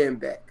tight end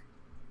back.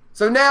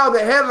 So now the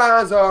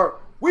headlines are,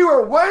 we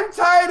were one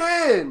tight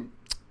end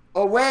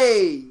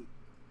away.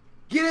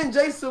 Getting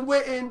Jason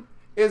Witten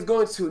is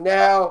going to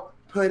now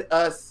put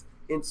us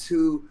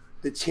into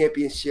the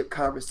championship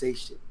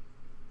conversation.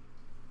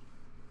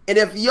 And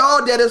if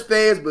y'all Dallas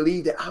fans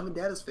believe that I'm a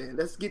Dallas fan,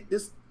 let's get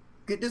this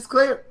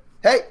clear.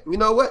 Hey, you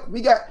know what?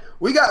 We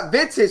got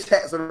vintage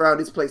hats around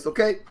this place,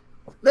 okay?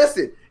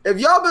 Listen, if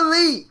y'all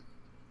believe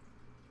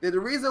that the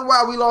reason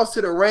why we lost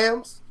to the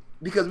Rams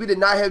because we did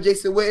not have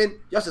Jason Witten,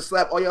 y'all should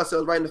slap all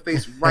yourselves right in the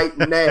face right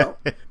now.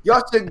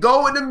 Y'all should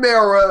go in the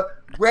mirror,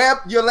 grab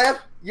your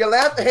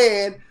left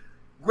hand,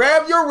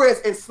 grab your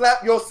wrist, and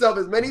slap yourself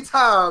as many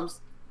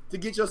times to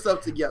get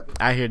yourself together.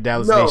 I hear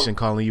Dallas Nation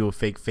calling you a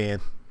fake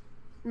fan.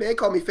 Man, they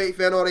call me fake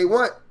fan all they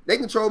want. They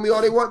can troll me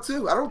all they want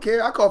too. I don't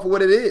care. I call for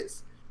what it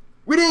is.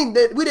 We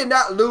did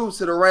not lose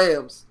to the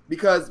Rams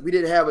because we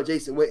didn't have a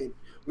Jason Witten.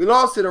 We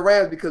lost to the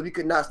Rams because we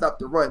could not stop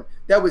the run.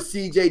 That was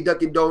CJ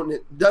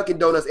Dunkin'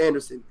 Donuts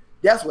Anderson.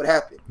 That's what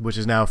happened. Which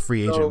is now a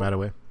free agent, by the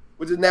way.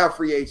 Which is now a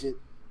free agent.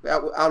 I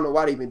don't know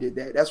why they even did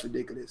that. That's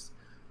ridiculous.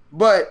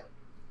 But,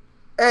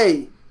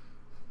 hey,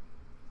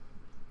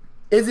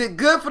 is it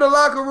good for the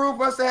locker room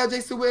for us to have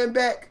Jason Witten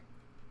back?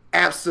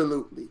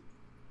 Absolutely.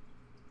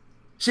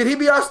 Should he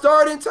be our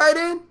starting tight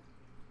end?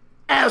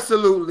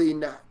 Absolutely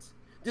not.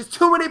 There's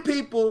too many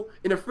people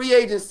in the free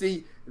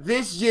agency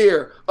this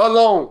year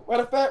alone.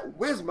 Matter of fact,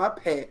 where's my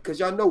pad? Because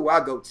y'all know where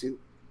I go to.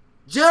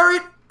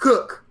 Jared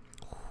Cook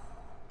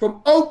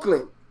from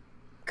Oakland.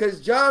 Because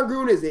John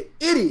Gruden is an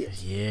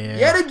idiot. Yeah.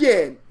 Yet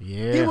again.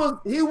 Yeah.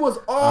 He was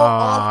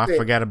all offense. I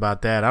forgot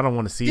about that. I don't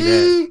want to see that.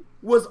 He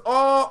was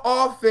all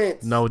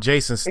offense. No,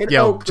 Jason.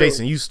 Oakland.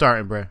 Jason, you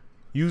starting, bro.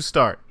 You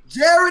start.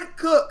 Jared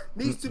Cook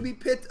needs to be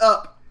picked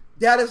up.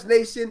 Dallas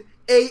Nation,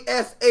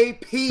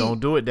 ASAP. Don't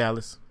do it,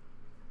 Dallas.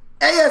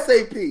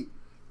 ASAP.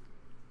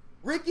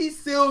 Ricky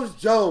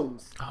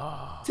Seals-Jones.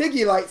 Oh,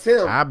 Tiggy likes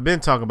him. I've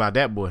been talking about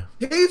that boy.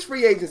 He's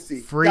free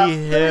agency. Free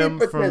him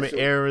from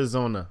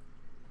Arizona.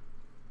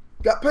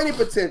 Got plenty of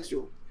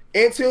potential.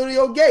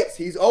 Antonio Gates.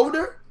 He's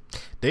older,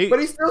 but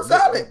he's still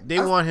solid. They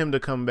want him to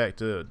come back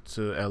to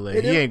LA.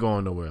 He ain't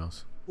going nowhere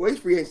else. Well, he's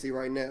free agency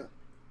right now.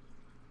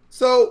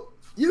 So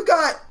you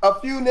got a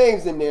few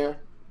names in there,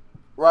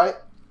 right?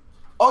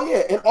 Oh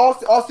yeah, and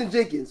Austin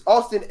Jenkins,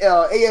 Austin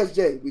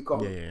ASJ, we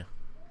call him. Yeah.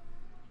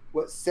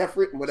 What,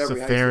 Seferian, whatever.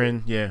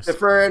 Seferian, yeah.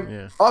 Seferian,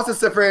 yeah. Austin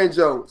Seferian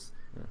Jones.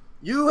 Yeah.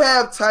 You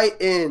have tight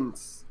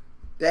ends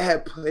that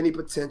have plenty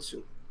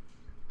potential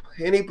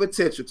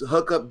to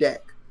hook up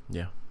Dak.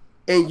 Yeah.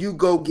 And you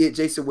go get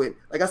Jason Witten.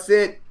 Like I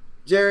said,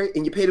 Jerry,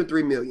 and you paid him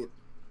 $3 million.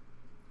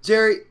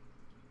 Jerry,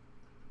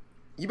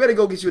 you better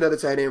go get you another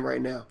tight end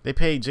right now. They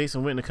paid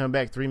Jason Witten to come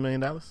back $3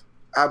 million?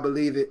 I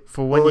believe it.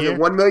 For 1 year? Is it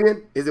 1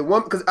 million? Is it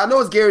one? Because I know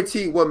it's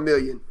guaranteed 1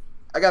 million.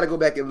 I got to go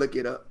back and look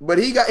it up. But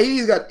he got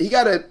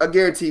a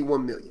guaranteed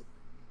 1 million.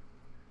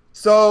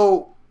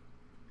 So,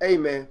 hey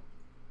man.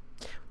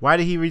 Why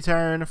did he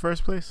retire in the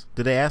first place?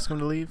 Did they ask him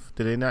to leave?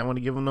 Did they not want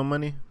to give him no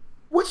money?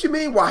 What you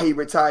mean why he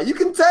retired? You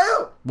can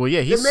tell. Well,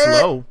 yeah, he's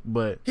slow,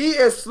 but he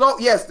is slow.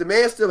 Yes, the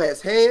man still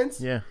has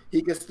hands. Yeah,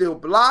 he can still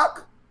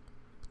block.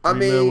 I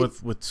mean,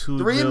 with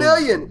 $3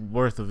 million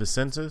worth of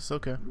incentives.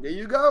 Okay, there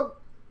you go.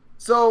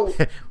 So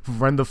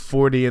run the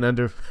 40 in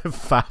under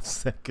 5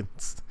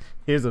 seconds.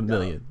 Here's $1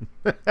 million.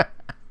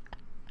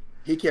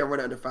 He can't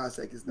run under 5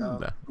 seconds now.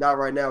 No. Not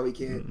right now. He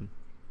can't. Mm-hmm.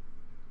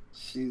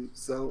 Shoot.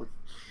 So,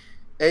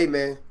 hey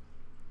man,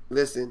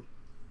 listen.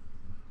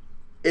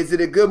 Is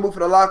it a good move for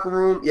the locker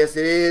room? Yes,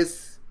 it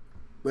is.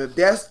 But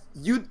if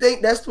you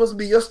think that's supposed to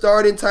be your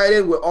starting tight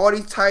end with all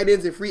these tight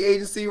ends in free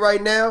agency right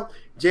now,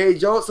 Jerry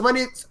Jones,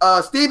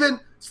 Steven,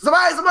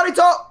 somebody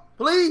talk,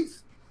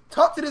 please.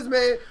 Talk to this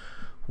man.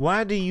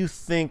 Why do you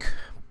think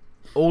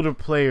older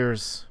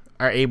players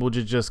are able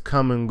to just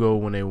come and go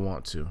when they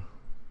want to?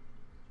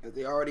 Because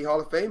they're already Hall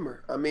of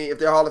Famer. I mean, if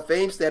they're Hall of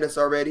Fame status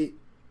already,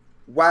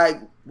 why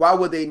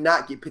would they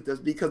not get picked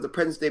up? Because the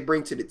presence they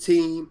bring to the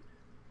team.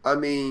 I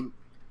mean,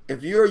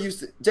 if you're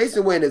used to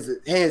Jason Witten, is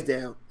hands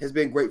down has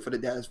been great for the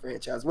Dallas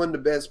franchise. One of the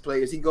best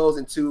players. He goes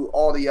into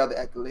all the other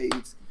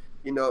accolades.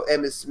 You know,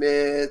 Emmitt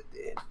Smith,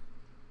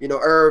 and,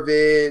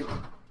 Irvin,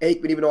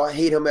 Aikman. Even though I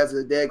hate him as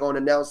a daggone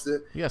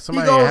announcer. Yeah,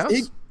 somebody in your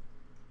house.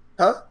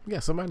 Huh? Yeah,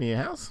 somebody in your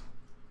house.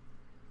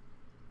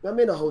 I'm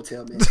in a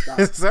hotel, man.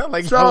 It sounds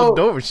like your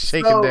door was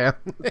shaking down.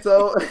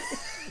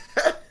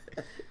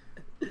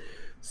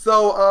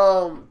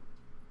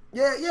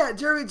 Yeah.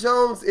 Jerry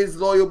Jones is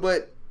loyal,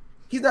 but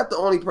he's not the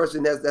only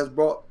person that's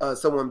brought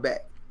someone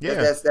back. Yeah,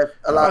 that's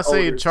a lot. I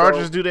say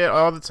Chargers do that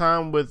all the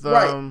time with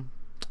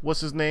what's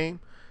his name?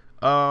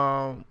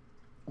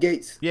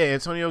 Gates. Yeah,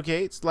 Antonio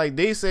Gates. Like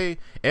they say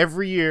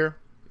every year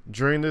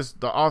during the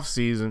off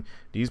season,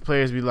 these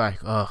players be like,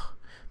 "Ugh,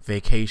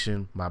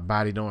 vacation. My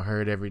body don't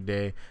hurt every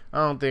day.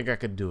 I don't think I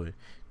could do it."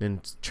 Then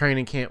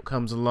training camp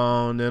comes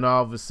along. Then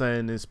all of a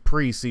sudden it's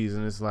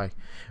preseason. It's like,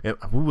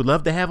 we would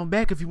love to have him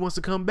back if he wants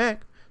to come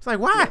back. It's like,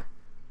 why? Yeah.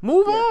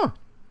 Move on.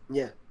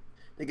 Yeah,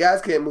 the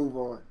guys can't move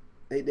on.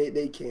 They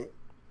can't.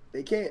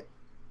 They can't.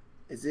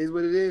 It is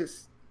what it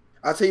is.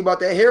 I'll tell you about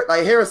that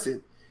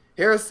Harrison.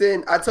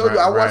 Harrison, I told you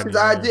I watched his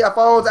IG. I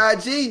follow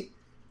his IG,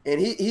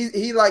 and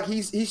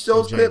he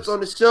shows clips on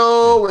the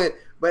show,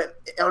 but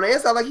on the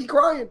inside like he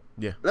crying.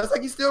 Yeah, looks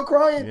like he's still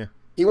crying. Yeah,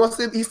 he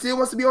still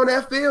wants to be on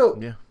that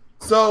field. Yeah.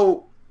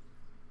 So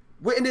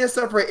Witten didn't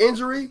suffer an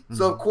injury,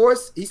 so of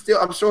course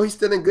I'm sure he's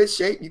still in good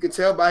shape. You can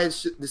tell by the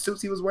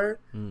suits he was wearing.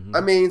 Mm-hmm.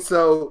 I mean,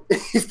 so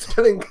he's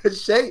still in good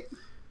shape.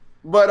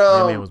 But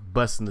that man was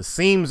busting the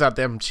seams out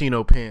there from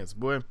chino pants,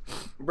 boy.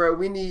 Bro,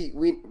 we need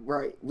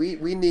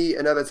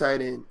another tight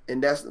end,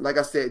 and that's like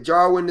I said,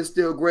 Jarwin is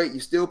still great. You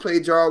still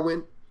play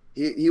Jarwin.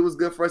 He was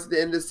good for us at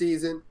the end of the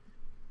season.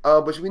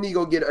 But we need to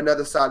go get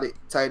another solid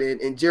tight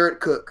end, and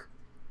Jared Cook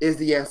is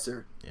the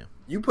answer. Yeah.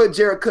 You put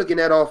Jared Cook in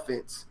that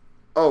offense.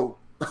 Oh,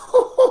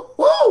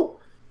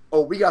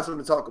 we got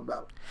something to talk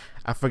about.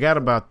 I forgot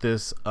about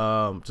this.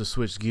 To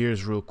switch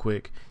gears real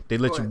quick, they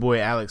let your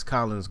boy Alex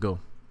Collins go.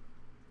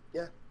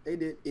 Yeah, they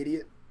did,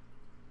 idiot.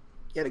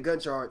 He had a gun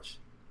charge,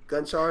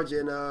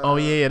 and oh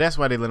yeah, that's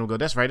why they let him go.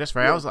 That's right.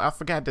 Yeah. I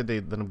forgot that they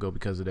let him go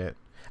because of that.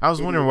 I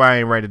was wondering why I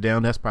didn't write it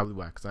down. That's probably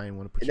why, because I didn't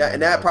want to put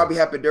that probably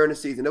happened during the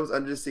season. It was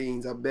under the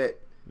scenes, I bet.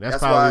 That's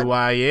probably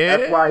why. Yeah,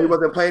 that's why he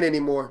wasn't playing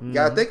anymore. Mm-hmm. You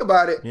gotta think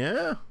about it.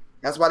 Yeah,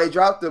 that's why they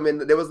dropped him,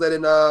 and they was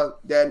letting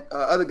that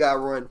other guy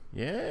run.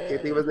 Yeah,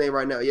 can't think of his name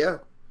right now. Yeah.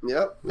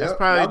 Yep. That's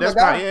probably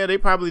yeah. They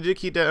probably did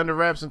keep that under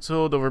wraps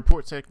until the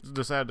report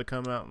decided to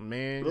come out.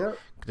 Man,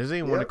 because they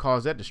didn't want to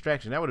cause that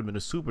distraction. That would have been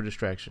a super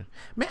distraction.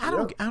 Man, I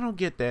don't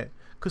get that.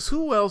 Because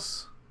who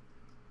else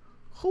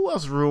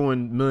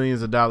ruined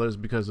millions of dollars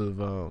because of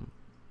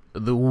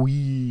the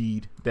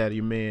weed that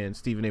your man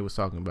Stephen A was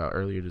talking about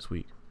earlier this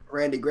week?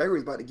 Randy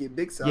Gregory's about to get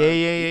big size.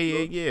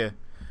 Yeah.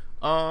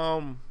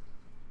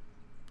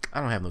 I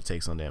don't have no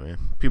takes on that, man.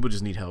 People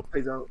just need help. They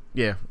don't.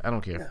 Yeah, I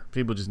don't care. Yeah.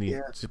 People just need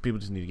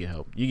to get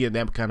help. You get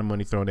that kind of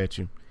money thrown at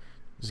you,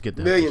 just get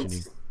the help that you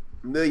need.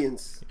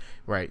 Millions.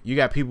 Right. You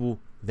got people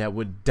that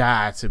would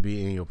die to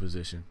be in your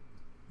position,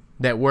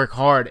 that work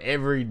hard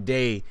every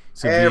day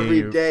to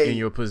be in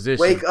your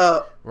position. Wake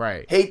up.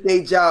 Right. Hate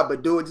their job,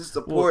 but do it to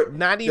support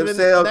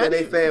themselves and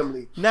their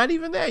family. Not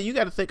even that. You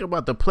got to think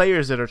about the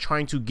players that are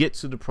trying to get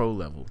to the pro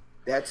level.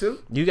 That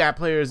too. You got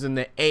players in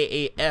the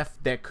AAF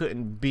that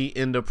couldn't be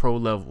in the pro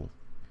level.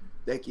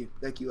 Thank you,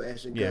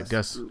 Ashton. Yeah,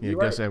 Gus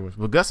Edwards.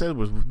 Well, Gus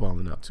Edwards was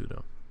balling out too,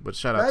 though. But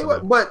shout out to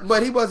him.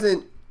 But he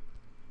wasn't.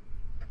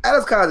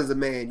 Alex Collins is a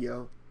man,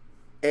 yo,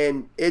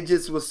 and it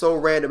just was so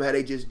random how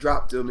they just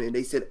dropped him and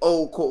they said,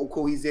 "Oh,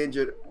 cool, he's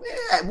injured."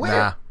 Where?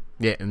 Nah.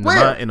 Yeah, in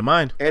the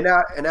mind. And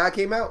I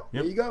came out.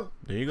 Yep.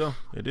 There you go.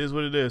 It is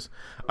what it is.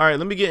 All right,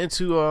 let me get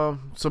into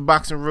some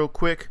boxing real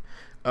quick.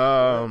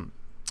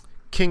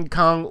 King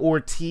Kong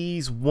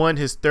Ortiz won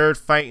his third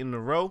fight in a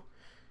row.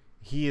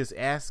 He is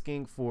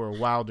asking for a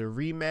Wilder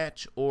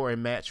rematch or a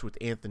match with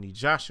Anthony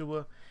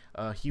Joshua.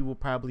 He will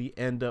probably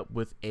end up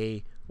with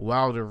a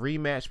Wilder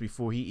rematch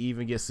before he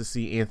even gets to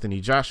see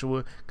Anthony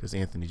Joshua, because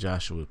Anthony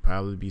Joshua would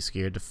probably be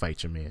scared to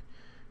fight your man,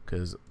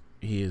 because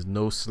he is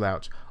no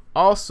slouch.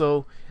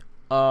 Also,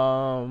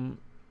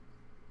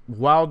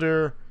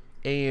 Wilder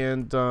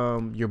and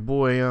your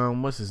boy,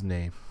 what's his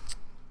name,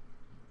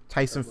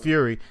 Tyson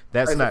Fury.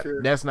 That's not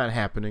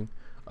happening.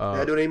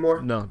 Not do it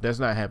anymore? No, that's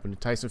not happening.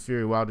 Tyson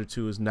Fury Wilder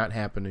 2 is not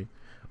happening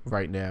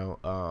right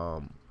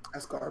now.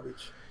 That's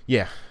garbage.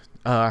 Yeah.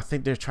 I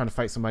think they're trying to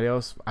fight somebody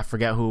else. I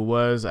forgot who it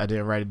was. I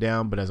didn't write it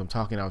down, but as I'm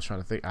talking, I was trying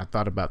to think. I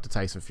thought about the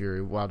Tyson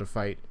Fury Wilder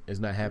fight is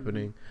not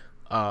happening.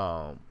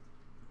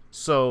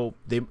 So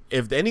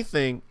if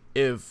anything,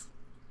 if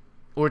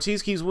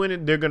Ortiz keeps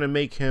winning, they're gonna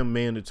make him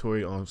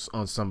mandatory on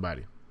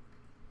somebody.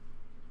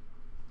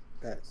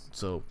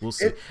 So we'll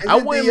see.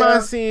 I wouldn't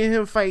mind seeing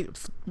him fight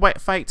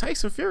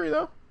Tyson Fury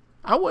though.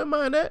 I wouldn't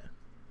mind that.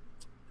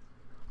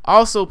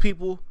 Also,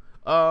 people,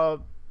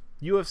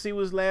 UFC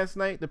was last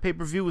night. The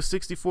pay-per-view was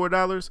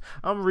 $64.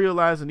 I'm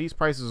realizing these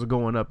prices are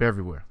going up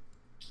everywhere.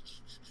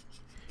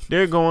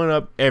 They're going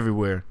up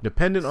everywhere.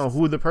 Depending on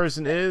who the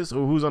person is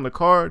or who's on the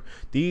card,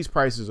 these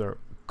prices are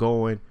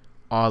going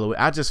all the way.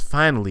 I just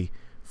finally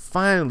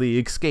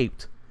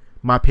escaped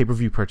my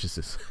pay-per-view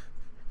purchases.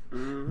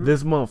 Mm-hmm.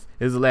 This month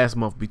is the last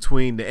month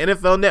between the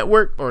NFL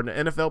Network or the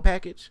NFL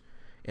package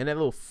and that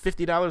little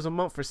 $50 a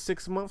month for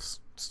 6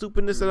 months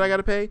stupidness that I got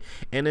to pay,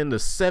 and then the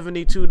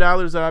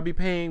 $72 that I'll be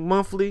paying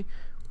monthly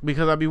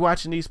because I'll be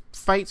watching these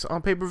fights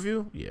on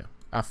pay-per-view. Yeah,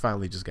 I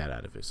finally just got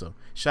out of it. So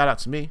shout out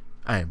to me.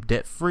 I am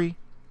debt free.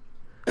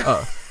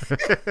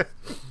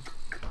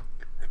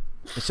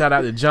 Shout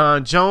out to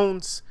John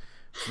Jones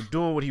for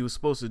doing what he was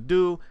supposed to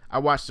do. I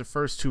watched the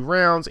first 2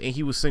 rounds and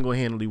he was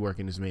single-handedly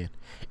working this man.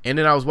 And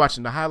then I was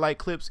watching the highlight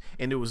clips,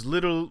 and it was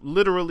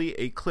literally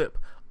a clip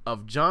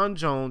of John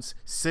Jones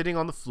sitting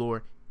on the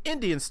floor,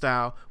 Indian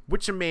style,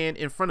 with your man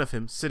in front of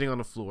him sitting on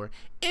the floor,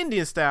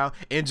 Indian style,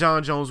 and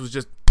John Jones was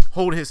just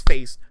holding his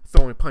face,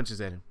 throwing punches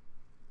at him.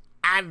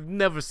 I've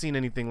never seen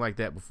anything like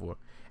that before.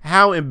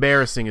 How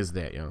embarrassing is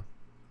that, yo?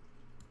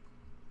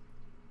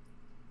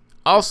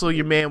 Also,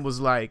 your man was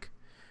like,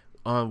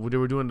 they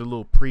were doing the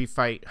little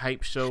pre-fight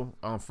hype show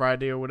on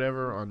Friday or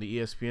whatever on the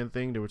ESPN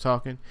thing. They were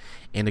talking,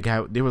 and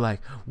they were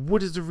like,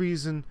 "What is the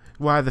reason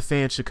why the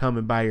fans should come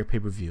and buy your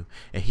pay-per-view?"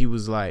 And he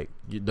was like,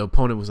 the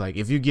opponent was like,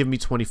 "If you give me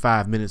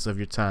 25 minutes of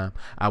your time,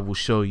 I will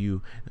show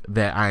you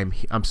that I'm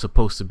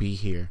supposed to be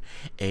here,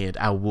 and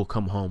I will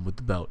come home with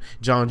the belt."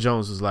 John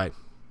Jones was like,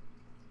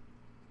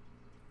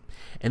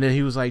 and then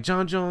he was like,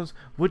 "John Jones,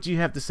 what do you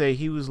have to say?"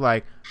 He was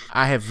like,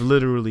 "I have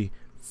literally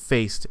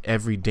faced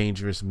every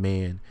dangerous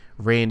man,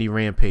 Randy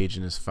Rampage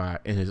in his prime."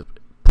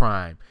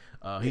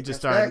 He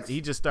just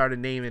started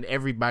naming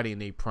everybody in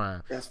their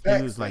prime.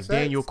 He was like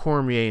Daniel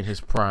Cormier in his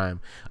prime.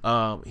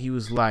 He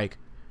was like,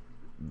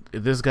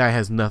 "This guy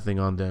has nothing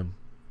on them."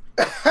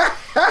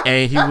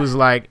 And he was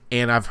like,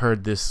 "And I've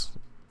heard this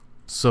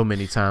so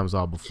many times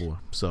all before."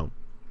 So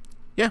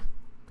yeah,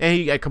 and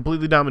he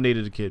completely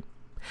dominated the kid.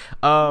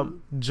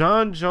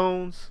 John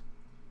Jones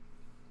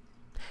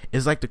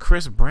is like the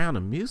Chris Brown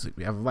of music.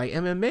 We have like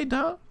MMA,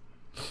 dog.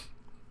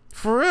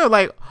 For real,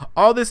 like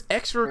all this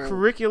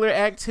extracurricular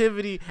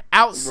activity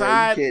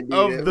outside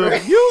of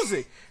the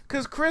music.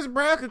 Because Chris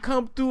Brown could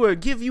come through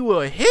and give you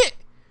a hit.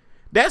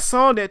 That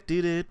song, that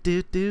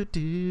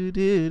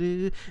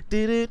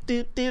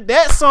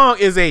song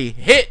is a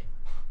hit.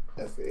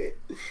 That's it.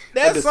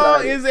 That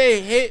song is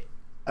a hit.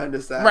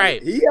 Undecided.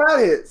 Right. He got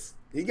hits.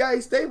 He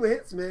stayed with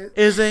hits, man.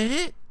 Is a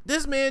hit.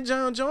 This man,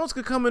 John Jones,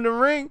 could come in the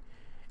ring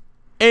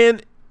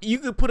and you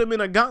could put him in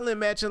a gauntlet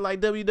match in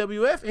like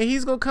WWF and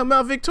he's going to come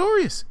out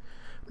victorious.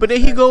 But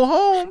then he go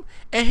home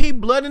and he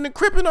blooding and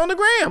cripping on the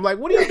gram. Like,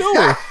 what are you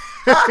doing?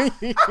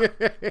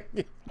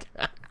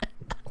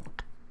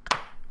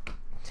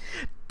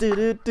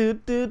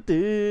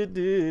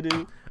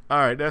 All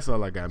right, that's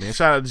all I got, man.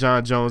 Shout out to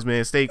John Jones,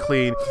 man. Stay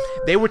clean.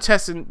 They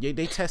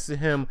tested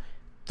him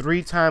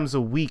 3 times a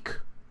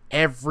week,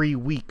 every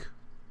week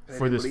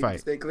for this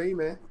fight. Stay clean,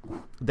 man.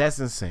 That's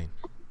insane.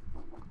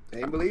 I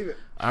ain't believe it.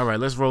 All right,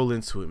 let's roll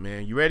into it,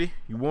 man. You ready?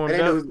 You warmed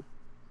up?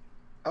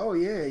 Oh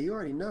yeah, you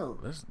already know.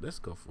 Let's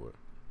go for it.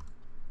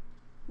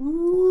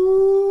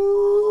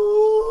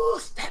 Ooh,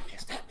 step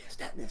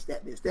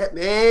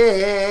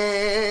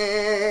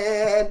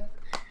man.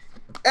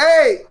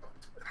 Hey,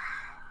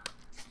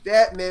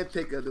 that man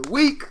pick of the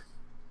week.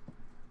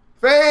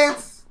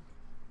 Fans,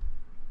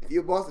 if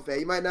you're a Boston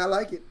fan, you might not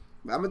like it,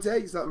 but I'm gonna tell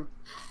you something.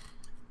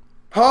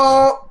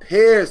 Paul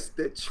Pierce,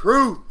 the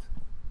truth.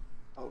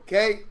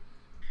 Okay.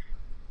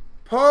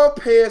 Paul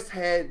Pierce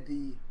had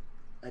the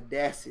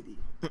audacity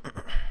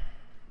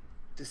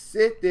to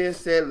sit there and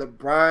say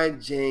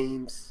LeBron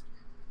James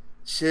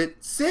should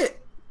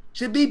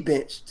be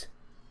benched.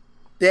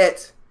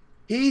 That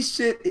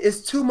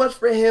it's too much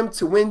for him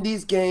to win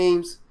these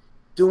games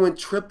doing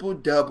triple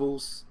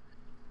doubles,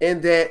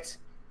 and that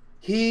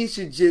they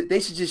should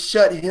just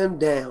shut him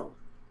down.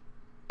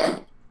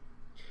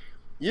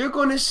 you're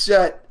going to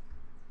shut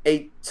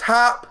a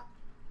top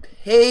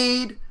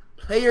paid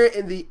player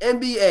in the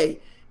NBA,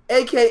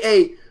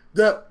 a.k.a.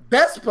 the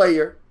best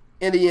player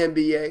in the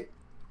NBA,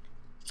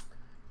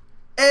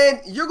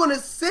 and you're going to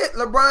sit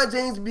LeBron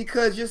James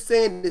because you're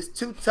saying it's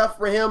too tough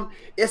for him.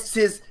 It's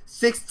his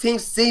 16th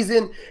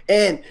season,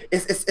 and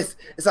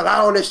it's a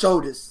lot on his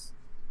shoulders.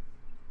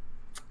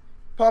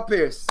 Paul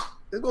Pierce,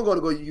 we're going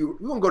to go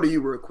to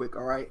you real quick,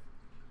 all right?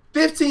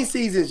 15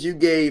 seasons you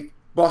gave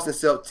Boston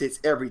Celtics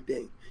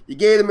everything. You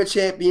gave them a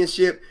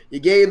championship. You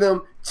gave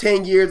them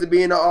 10 years of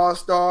being an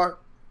all-star.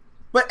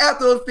 But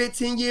after those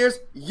 15 years,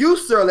 you,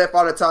 sir, left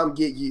all the time to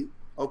get you.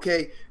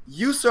 Okay?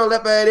 You, sir,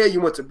 left out of there. You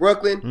went to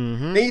Brooklyn.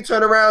 Mm-hmm. Then you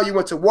turned around. You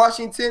went to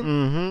Washington.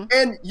 Mm-hmm.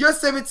 And your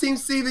 17th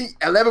season,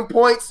 11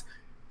 points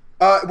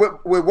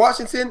with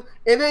Washington.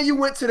 And then you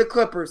went to the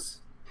Clippers.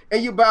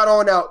 And you bowed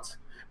on out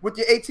with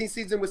your 18th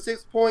season with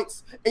 6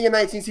 points and your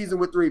 19th season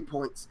with 3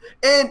 points.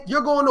 And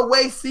your going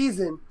away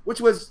season, which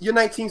was your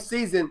 19th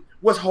season,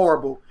 was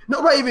horrible.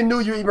 Nobody even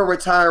knew you were even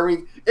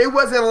retiring. It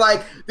wasn't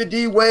like the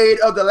D Wade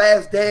of The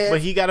Last Dance.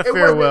 But he got a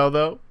farewell,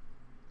 though.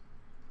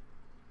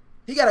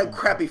 He got a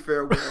crappy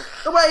farewell.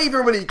 Nobody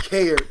even really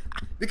cared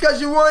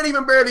because you weren't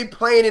even barely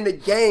playing in the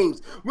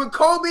games. When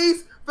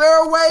Kobe's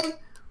fairway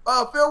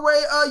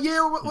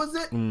year was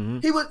it? Mm-hmm.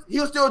 He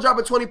was still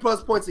dropping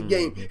 20+ points a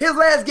game. His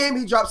last game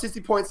he dropped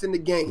 60 points in the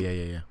game.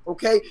 Yeah.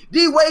 Okay,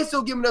 D Wade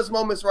still giving us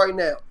moments right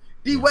now.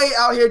 D Wade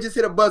out here just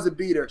hit a buzzer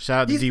beater.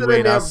 Shout out to D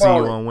Wade. I'll see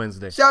you on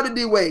Wednesday. Shout out to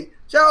D Wade.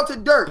 Shout out to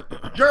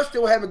Dirk. Dirk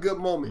still having good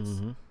moments.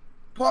 Mm-hmm.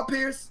 Paul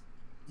Pierce,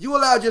 you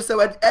allowed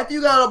yourself after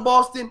you got out of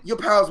Boston, your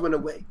powers went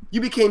away.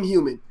 You became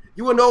human.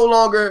 You were no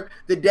longer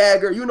the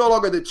dagger. You were no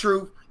longer the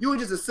truth. You were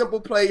just a simple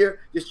player,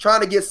 just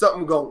trying to get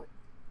something going.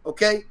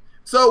 Okay?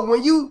 So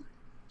when you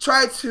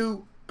try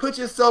to put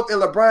yourself in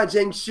LeBron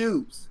James'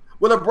 shoes,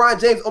 well, LeBron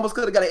James almost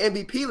could have got an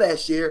MVP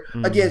last year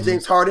against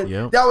James Harden.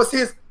 Yep. That was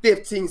his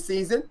 15th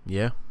season.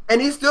 Yeah.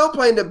 And he's still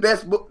playing the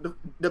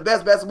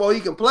best basketball he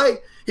can play.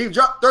 He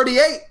dropped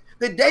 38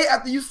 the day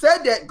after you said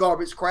that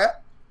garbage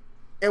crap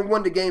and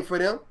won the game for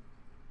them.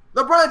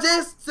 LeBron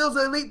James still's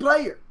an elite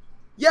player.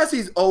 Yes,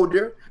 he's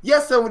older.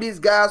 Yes, some of these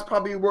guys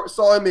probably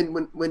saw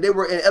him when they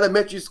were in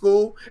elementary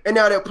school, and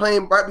now they're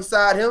playing right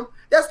beside him.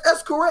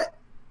 That's correct.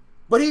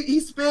 But he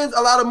spends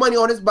a lot of money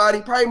on his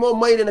body, probably more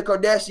money than the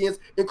Kardashians,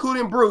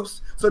 including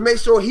Bruce, so make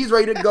sure he's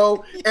ready to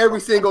go every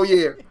single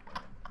year.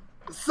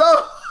 So,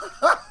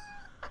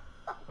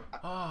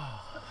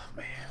 oh,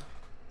 man.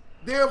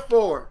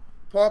 Therefore,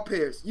 Paul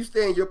Pierce, you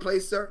stay in your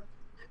place, sir,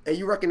 and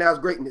you recognize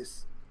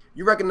greatness.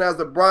 You recognize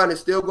LeBron is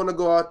still going to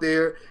go out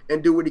there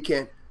and do what he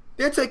can.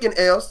 They're taking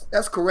L's.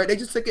 That's correct. They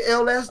just took an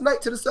L last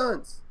night to the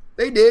Suns.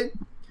 They did.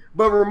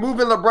 But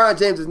removing LeBron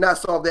James does not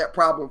solve that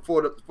problem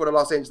for the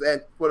Los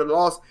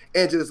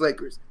Angeles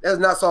Lakers. That does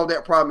not solve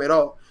that problem at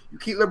all. You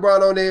keep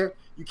LeBron on there,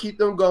 you keep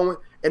them going,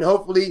 and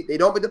hopefully they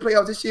don't make the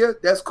playoffs this year.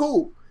 That's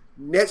cool.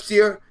 Next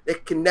year they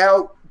can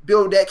now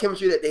build that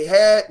chemistry that they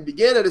had at the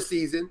beginning of the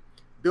season,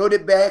 build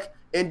it back,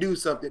 and do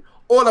something.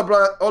 Or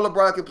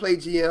LeBron can play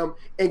GM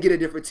and get a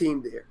different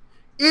team there.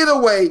 Either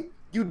way,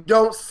 you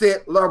don't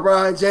sit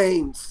LeBron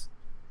James.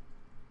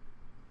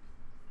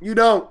 You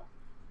don't.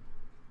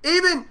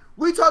 Even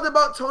we talked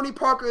about Tony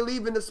Parker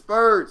leaving the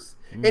Spurs,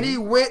 and he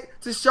went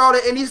to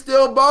Charlotte, and he's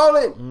still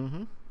balling.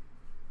 Mm-hmm.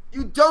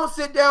 You don't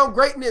sit down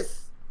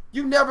greatness.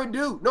 You never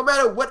do, no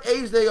matter what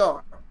age they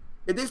are.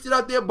 If they sit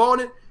out there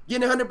balling,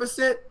 getting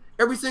 100%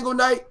 every single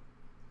night,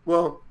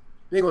 well,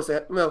 they ain't gonna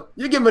say, well,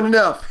 you're giving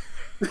enough.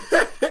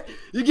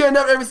 You get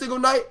enough every single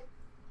night.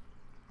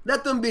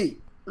 Let them be.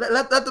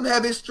 Let them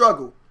have his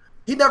struggle.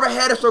 He never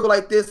had a struggle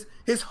like this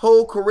his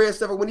whole career,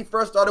 except for when he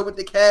first started with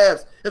the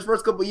Cavs, his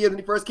first couple of years when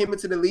he first came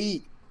into the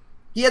league.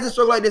 He hasn't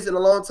struggled like this in a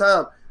long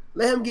time.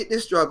 Let him get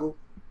this struggle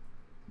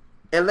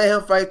and let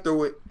him fight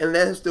through it and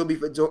let him still be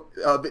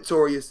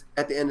victorious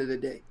at the end of the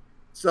day.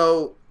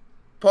 So,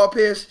 Paul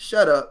Pierce,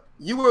 shut up.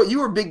 You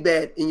were big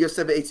bad in your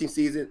 7-18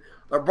 season.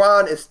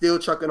 LeBron is still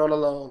trucking on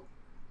along.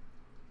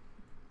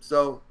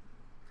 So,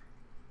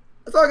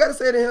 that's all I got to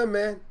say to him,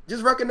 man.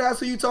 Just recognize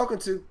who you're talking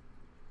to.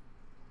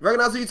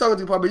 Recognize who you're talking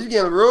to, Paul Pierce. You're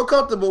getting real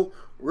comfortable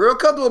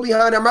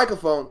behind that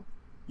microphone.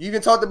 You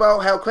even talked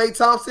about how Klay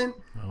Thompson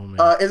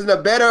isn't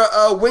a better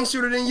wing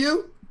shooter than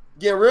you.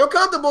 Getting real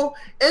comfortable.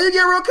 And you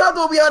get real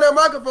comfortable behind that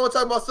microphone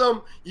talking about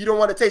something you don't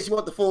want to taste. You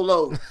want the full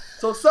load.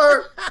 So,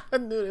 sir. I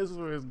knew this was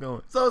where it's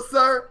going. So,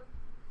 sir,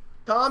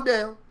 calm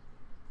down.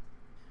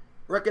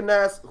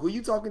 Recognize who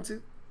you talking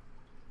to.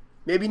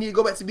 Maybe you need to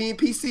go back to being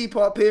PC,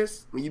 Paul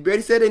Pierce, when you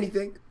barely said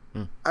anything.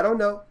 I don't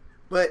know.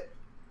 But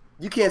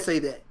you can't say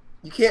that.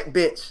 You can't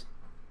bench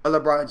a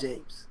LeBron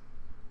James.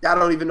 I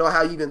don't even know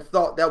how you even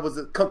thought that was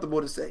comfortable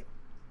to say.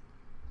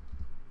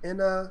 And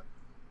that's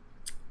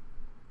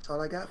all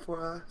I got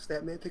for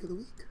Statman Pick of the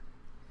Week.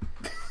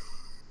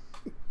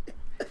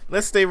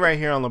 Let's stay right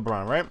here on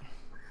LeBron, right?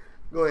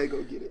 Go ahead,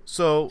 go get it.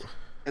 So,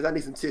 as I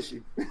need some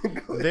tissue.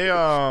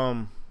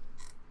 They're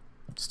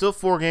still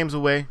 4 games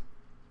away.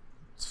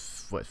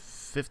 What,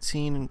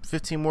 15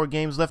 more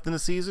games left in the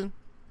season?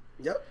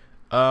 Yep.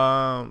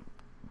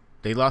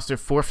 They lost their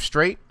fourth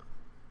straight.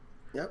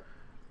 Yep.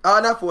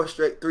 Not 4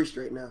 straight, 3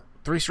 straight now.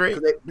 3 straight.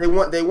 They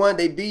won.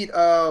 They beat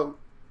the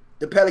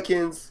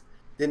Pelicans.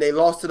 Then they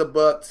lost to the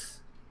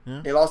Bucks.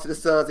 Yeah. They lost to the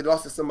Suns. They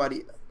lost to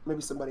somebody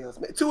else.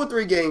 2 or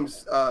 3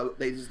 games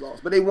they just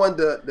lost, but they won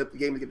the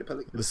game to get the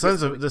Pelicans.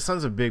 The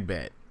Suns are big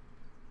bad.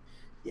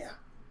 Yeah.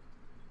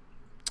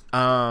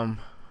 But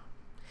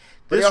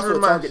they also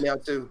a target now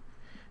too.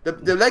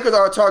 The Lakers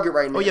are a target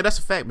right now. Oh yeah, that's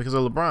a fact because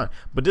of LeBron.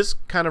 But this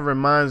kind of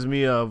reminds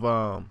me of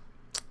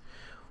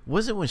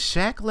was it when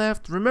Shaq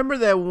left? Remember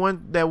that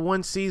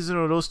one season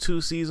or those 2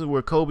 seasons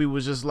where Kobe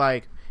was just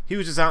like he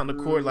was just out in the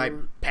court like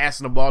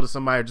passing the ball to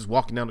somebody or just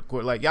walking down the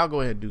court like y'all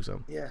go ahead and do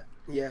something.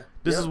 Yeah.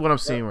 This is what I'm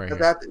seeing right here.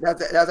 That's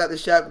after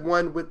Shaq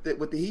won with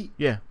the Heat.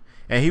 Yeah.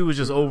 And he was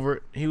just over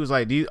it. He was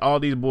like, all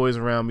these boys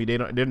around me,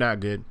 they're not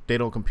good. They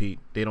don't compete.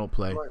 They don't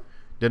play. Right.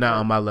 They're not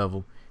on my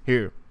level.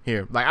 Here.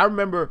 Like I can't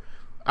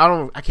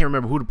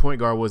remember who the point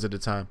guard was at the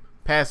time.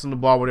 Passing the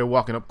ball where they're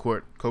walking up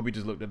court. Kobe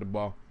just looked at the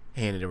ball,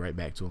 handed it right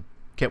back to him.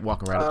 Kept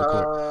walking right up the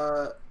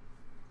court.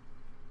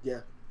 Yeah.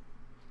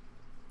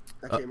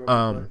 I can't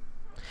remember.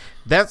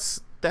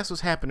 That's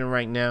what's happening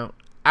right now.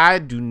 I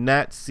do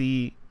not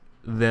see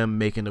them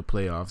making the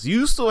playoffs.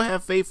 You still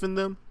have faith in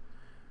them,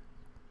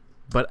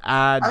 but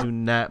I do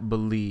not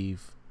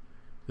believe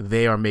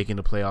they are making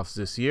the playoffs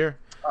this year.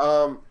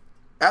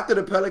 After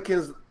the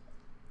Pelicans,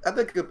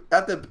 after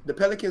the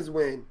Pelicans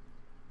win,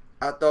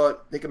 I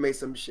thought they could make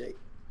some shake.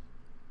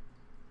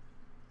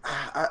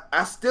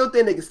 I still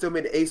think they can still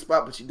make the 8th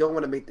spot, but you don't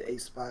want to make the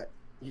 8th spot.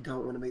 You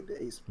don't want to make the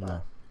 8th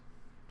spot.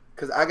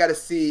 Because I got to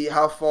see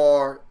how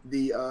far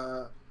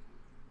the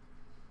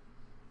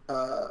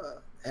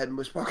head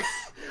mush park.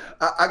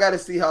 I got to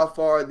see how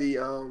far the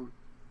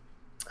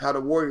how the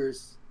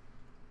Warriors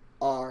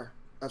are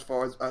as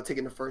far as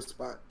taking the first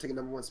spot, taking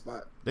number 1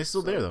 spot. They're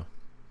still there though.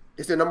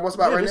 It's their number 1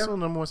 spot right now. They're still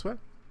number 1 spot.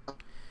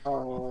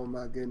 Oh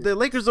my goodness. The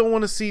Lakers don't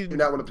want to see. Do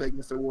not want to play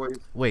against the Warriors.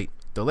 Wait,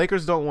 the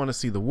Lakers don't want to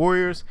see the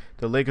Warriors.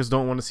 The Lakers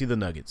don't want to see the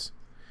Nuggets.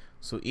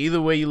 So either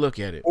way you look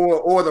at it,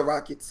 or the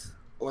Rockets,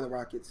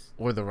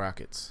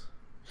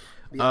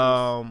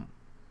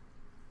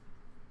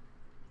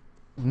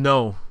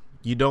 No,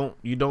 you don't.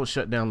 You don't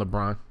shut down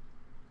LeBron.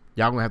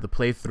 Y'all gonna have to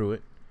play through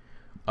it.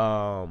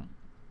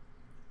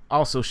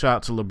 Also, shout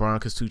out to LeBron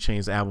because 2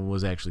 Chainz album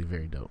was actually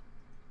very dope.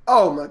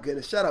 Oh my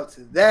goodness! Shout out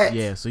to that.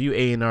 Yeah, so you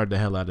A&R'd the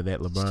hell out of that,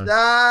 LeBron.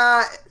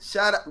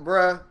 Shout out,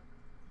 bruh.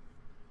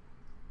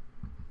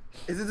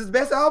 Is it his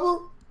best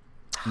album?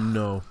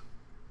 No.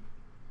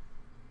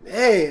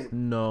 Man.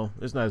 No,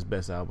 it's not his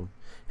best album.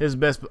 His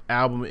best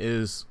album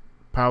is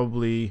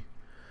probably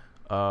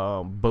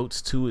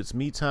Boats 2 It's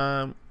Me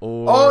Time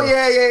or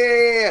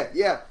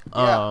yeah.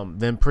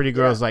 Then Pretty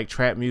Girls Like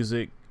Trap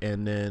Music,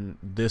 and then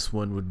this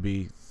one would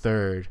be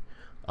third.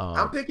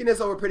 I'm picking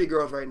this over Pretty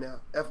Girls right now.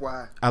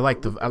 FYI. I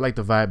like the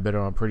vibe better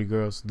on Pretty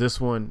Girls.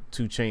 This one,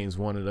 2 Chainz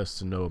wanted us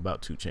to know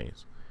about 2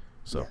 Chainz.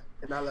 So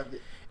and I loved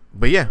it.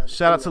 But yeah,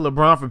 shout out to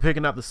LeBron for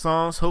picking out the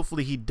songs.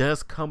 Hopefully he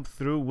does come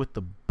through with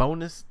the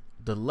bonus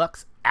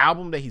deluxe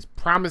album that he's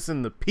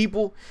promising the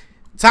people.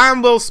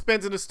 Time well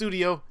spent in the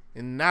studio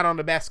and not on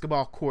the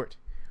basketball court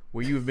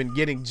where you've been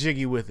getting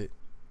jiggy with it.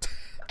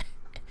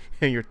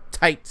 And your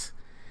tights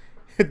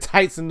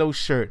and no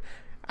shirt.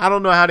 I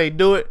don't know how they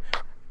do it.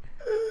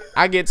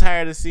 I get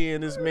tired of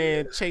seeing this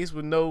man Chase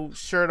with no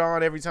shirt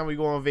on every time we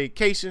go on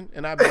vacation,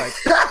 and I be like,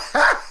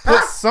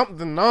 put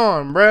something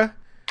on, bruh.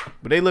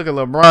 But they look at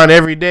LeBron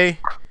every day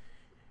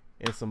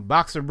in some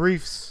boxer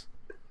briefs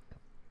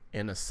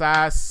and a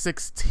size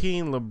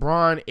 16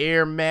 LeBron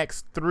Air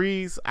Max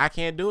 3s. I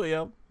can't do it,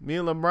 yo. Me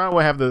and LeBron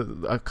will have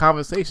a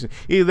conversation.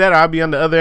 Either that or I'll be on the other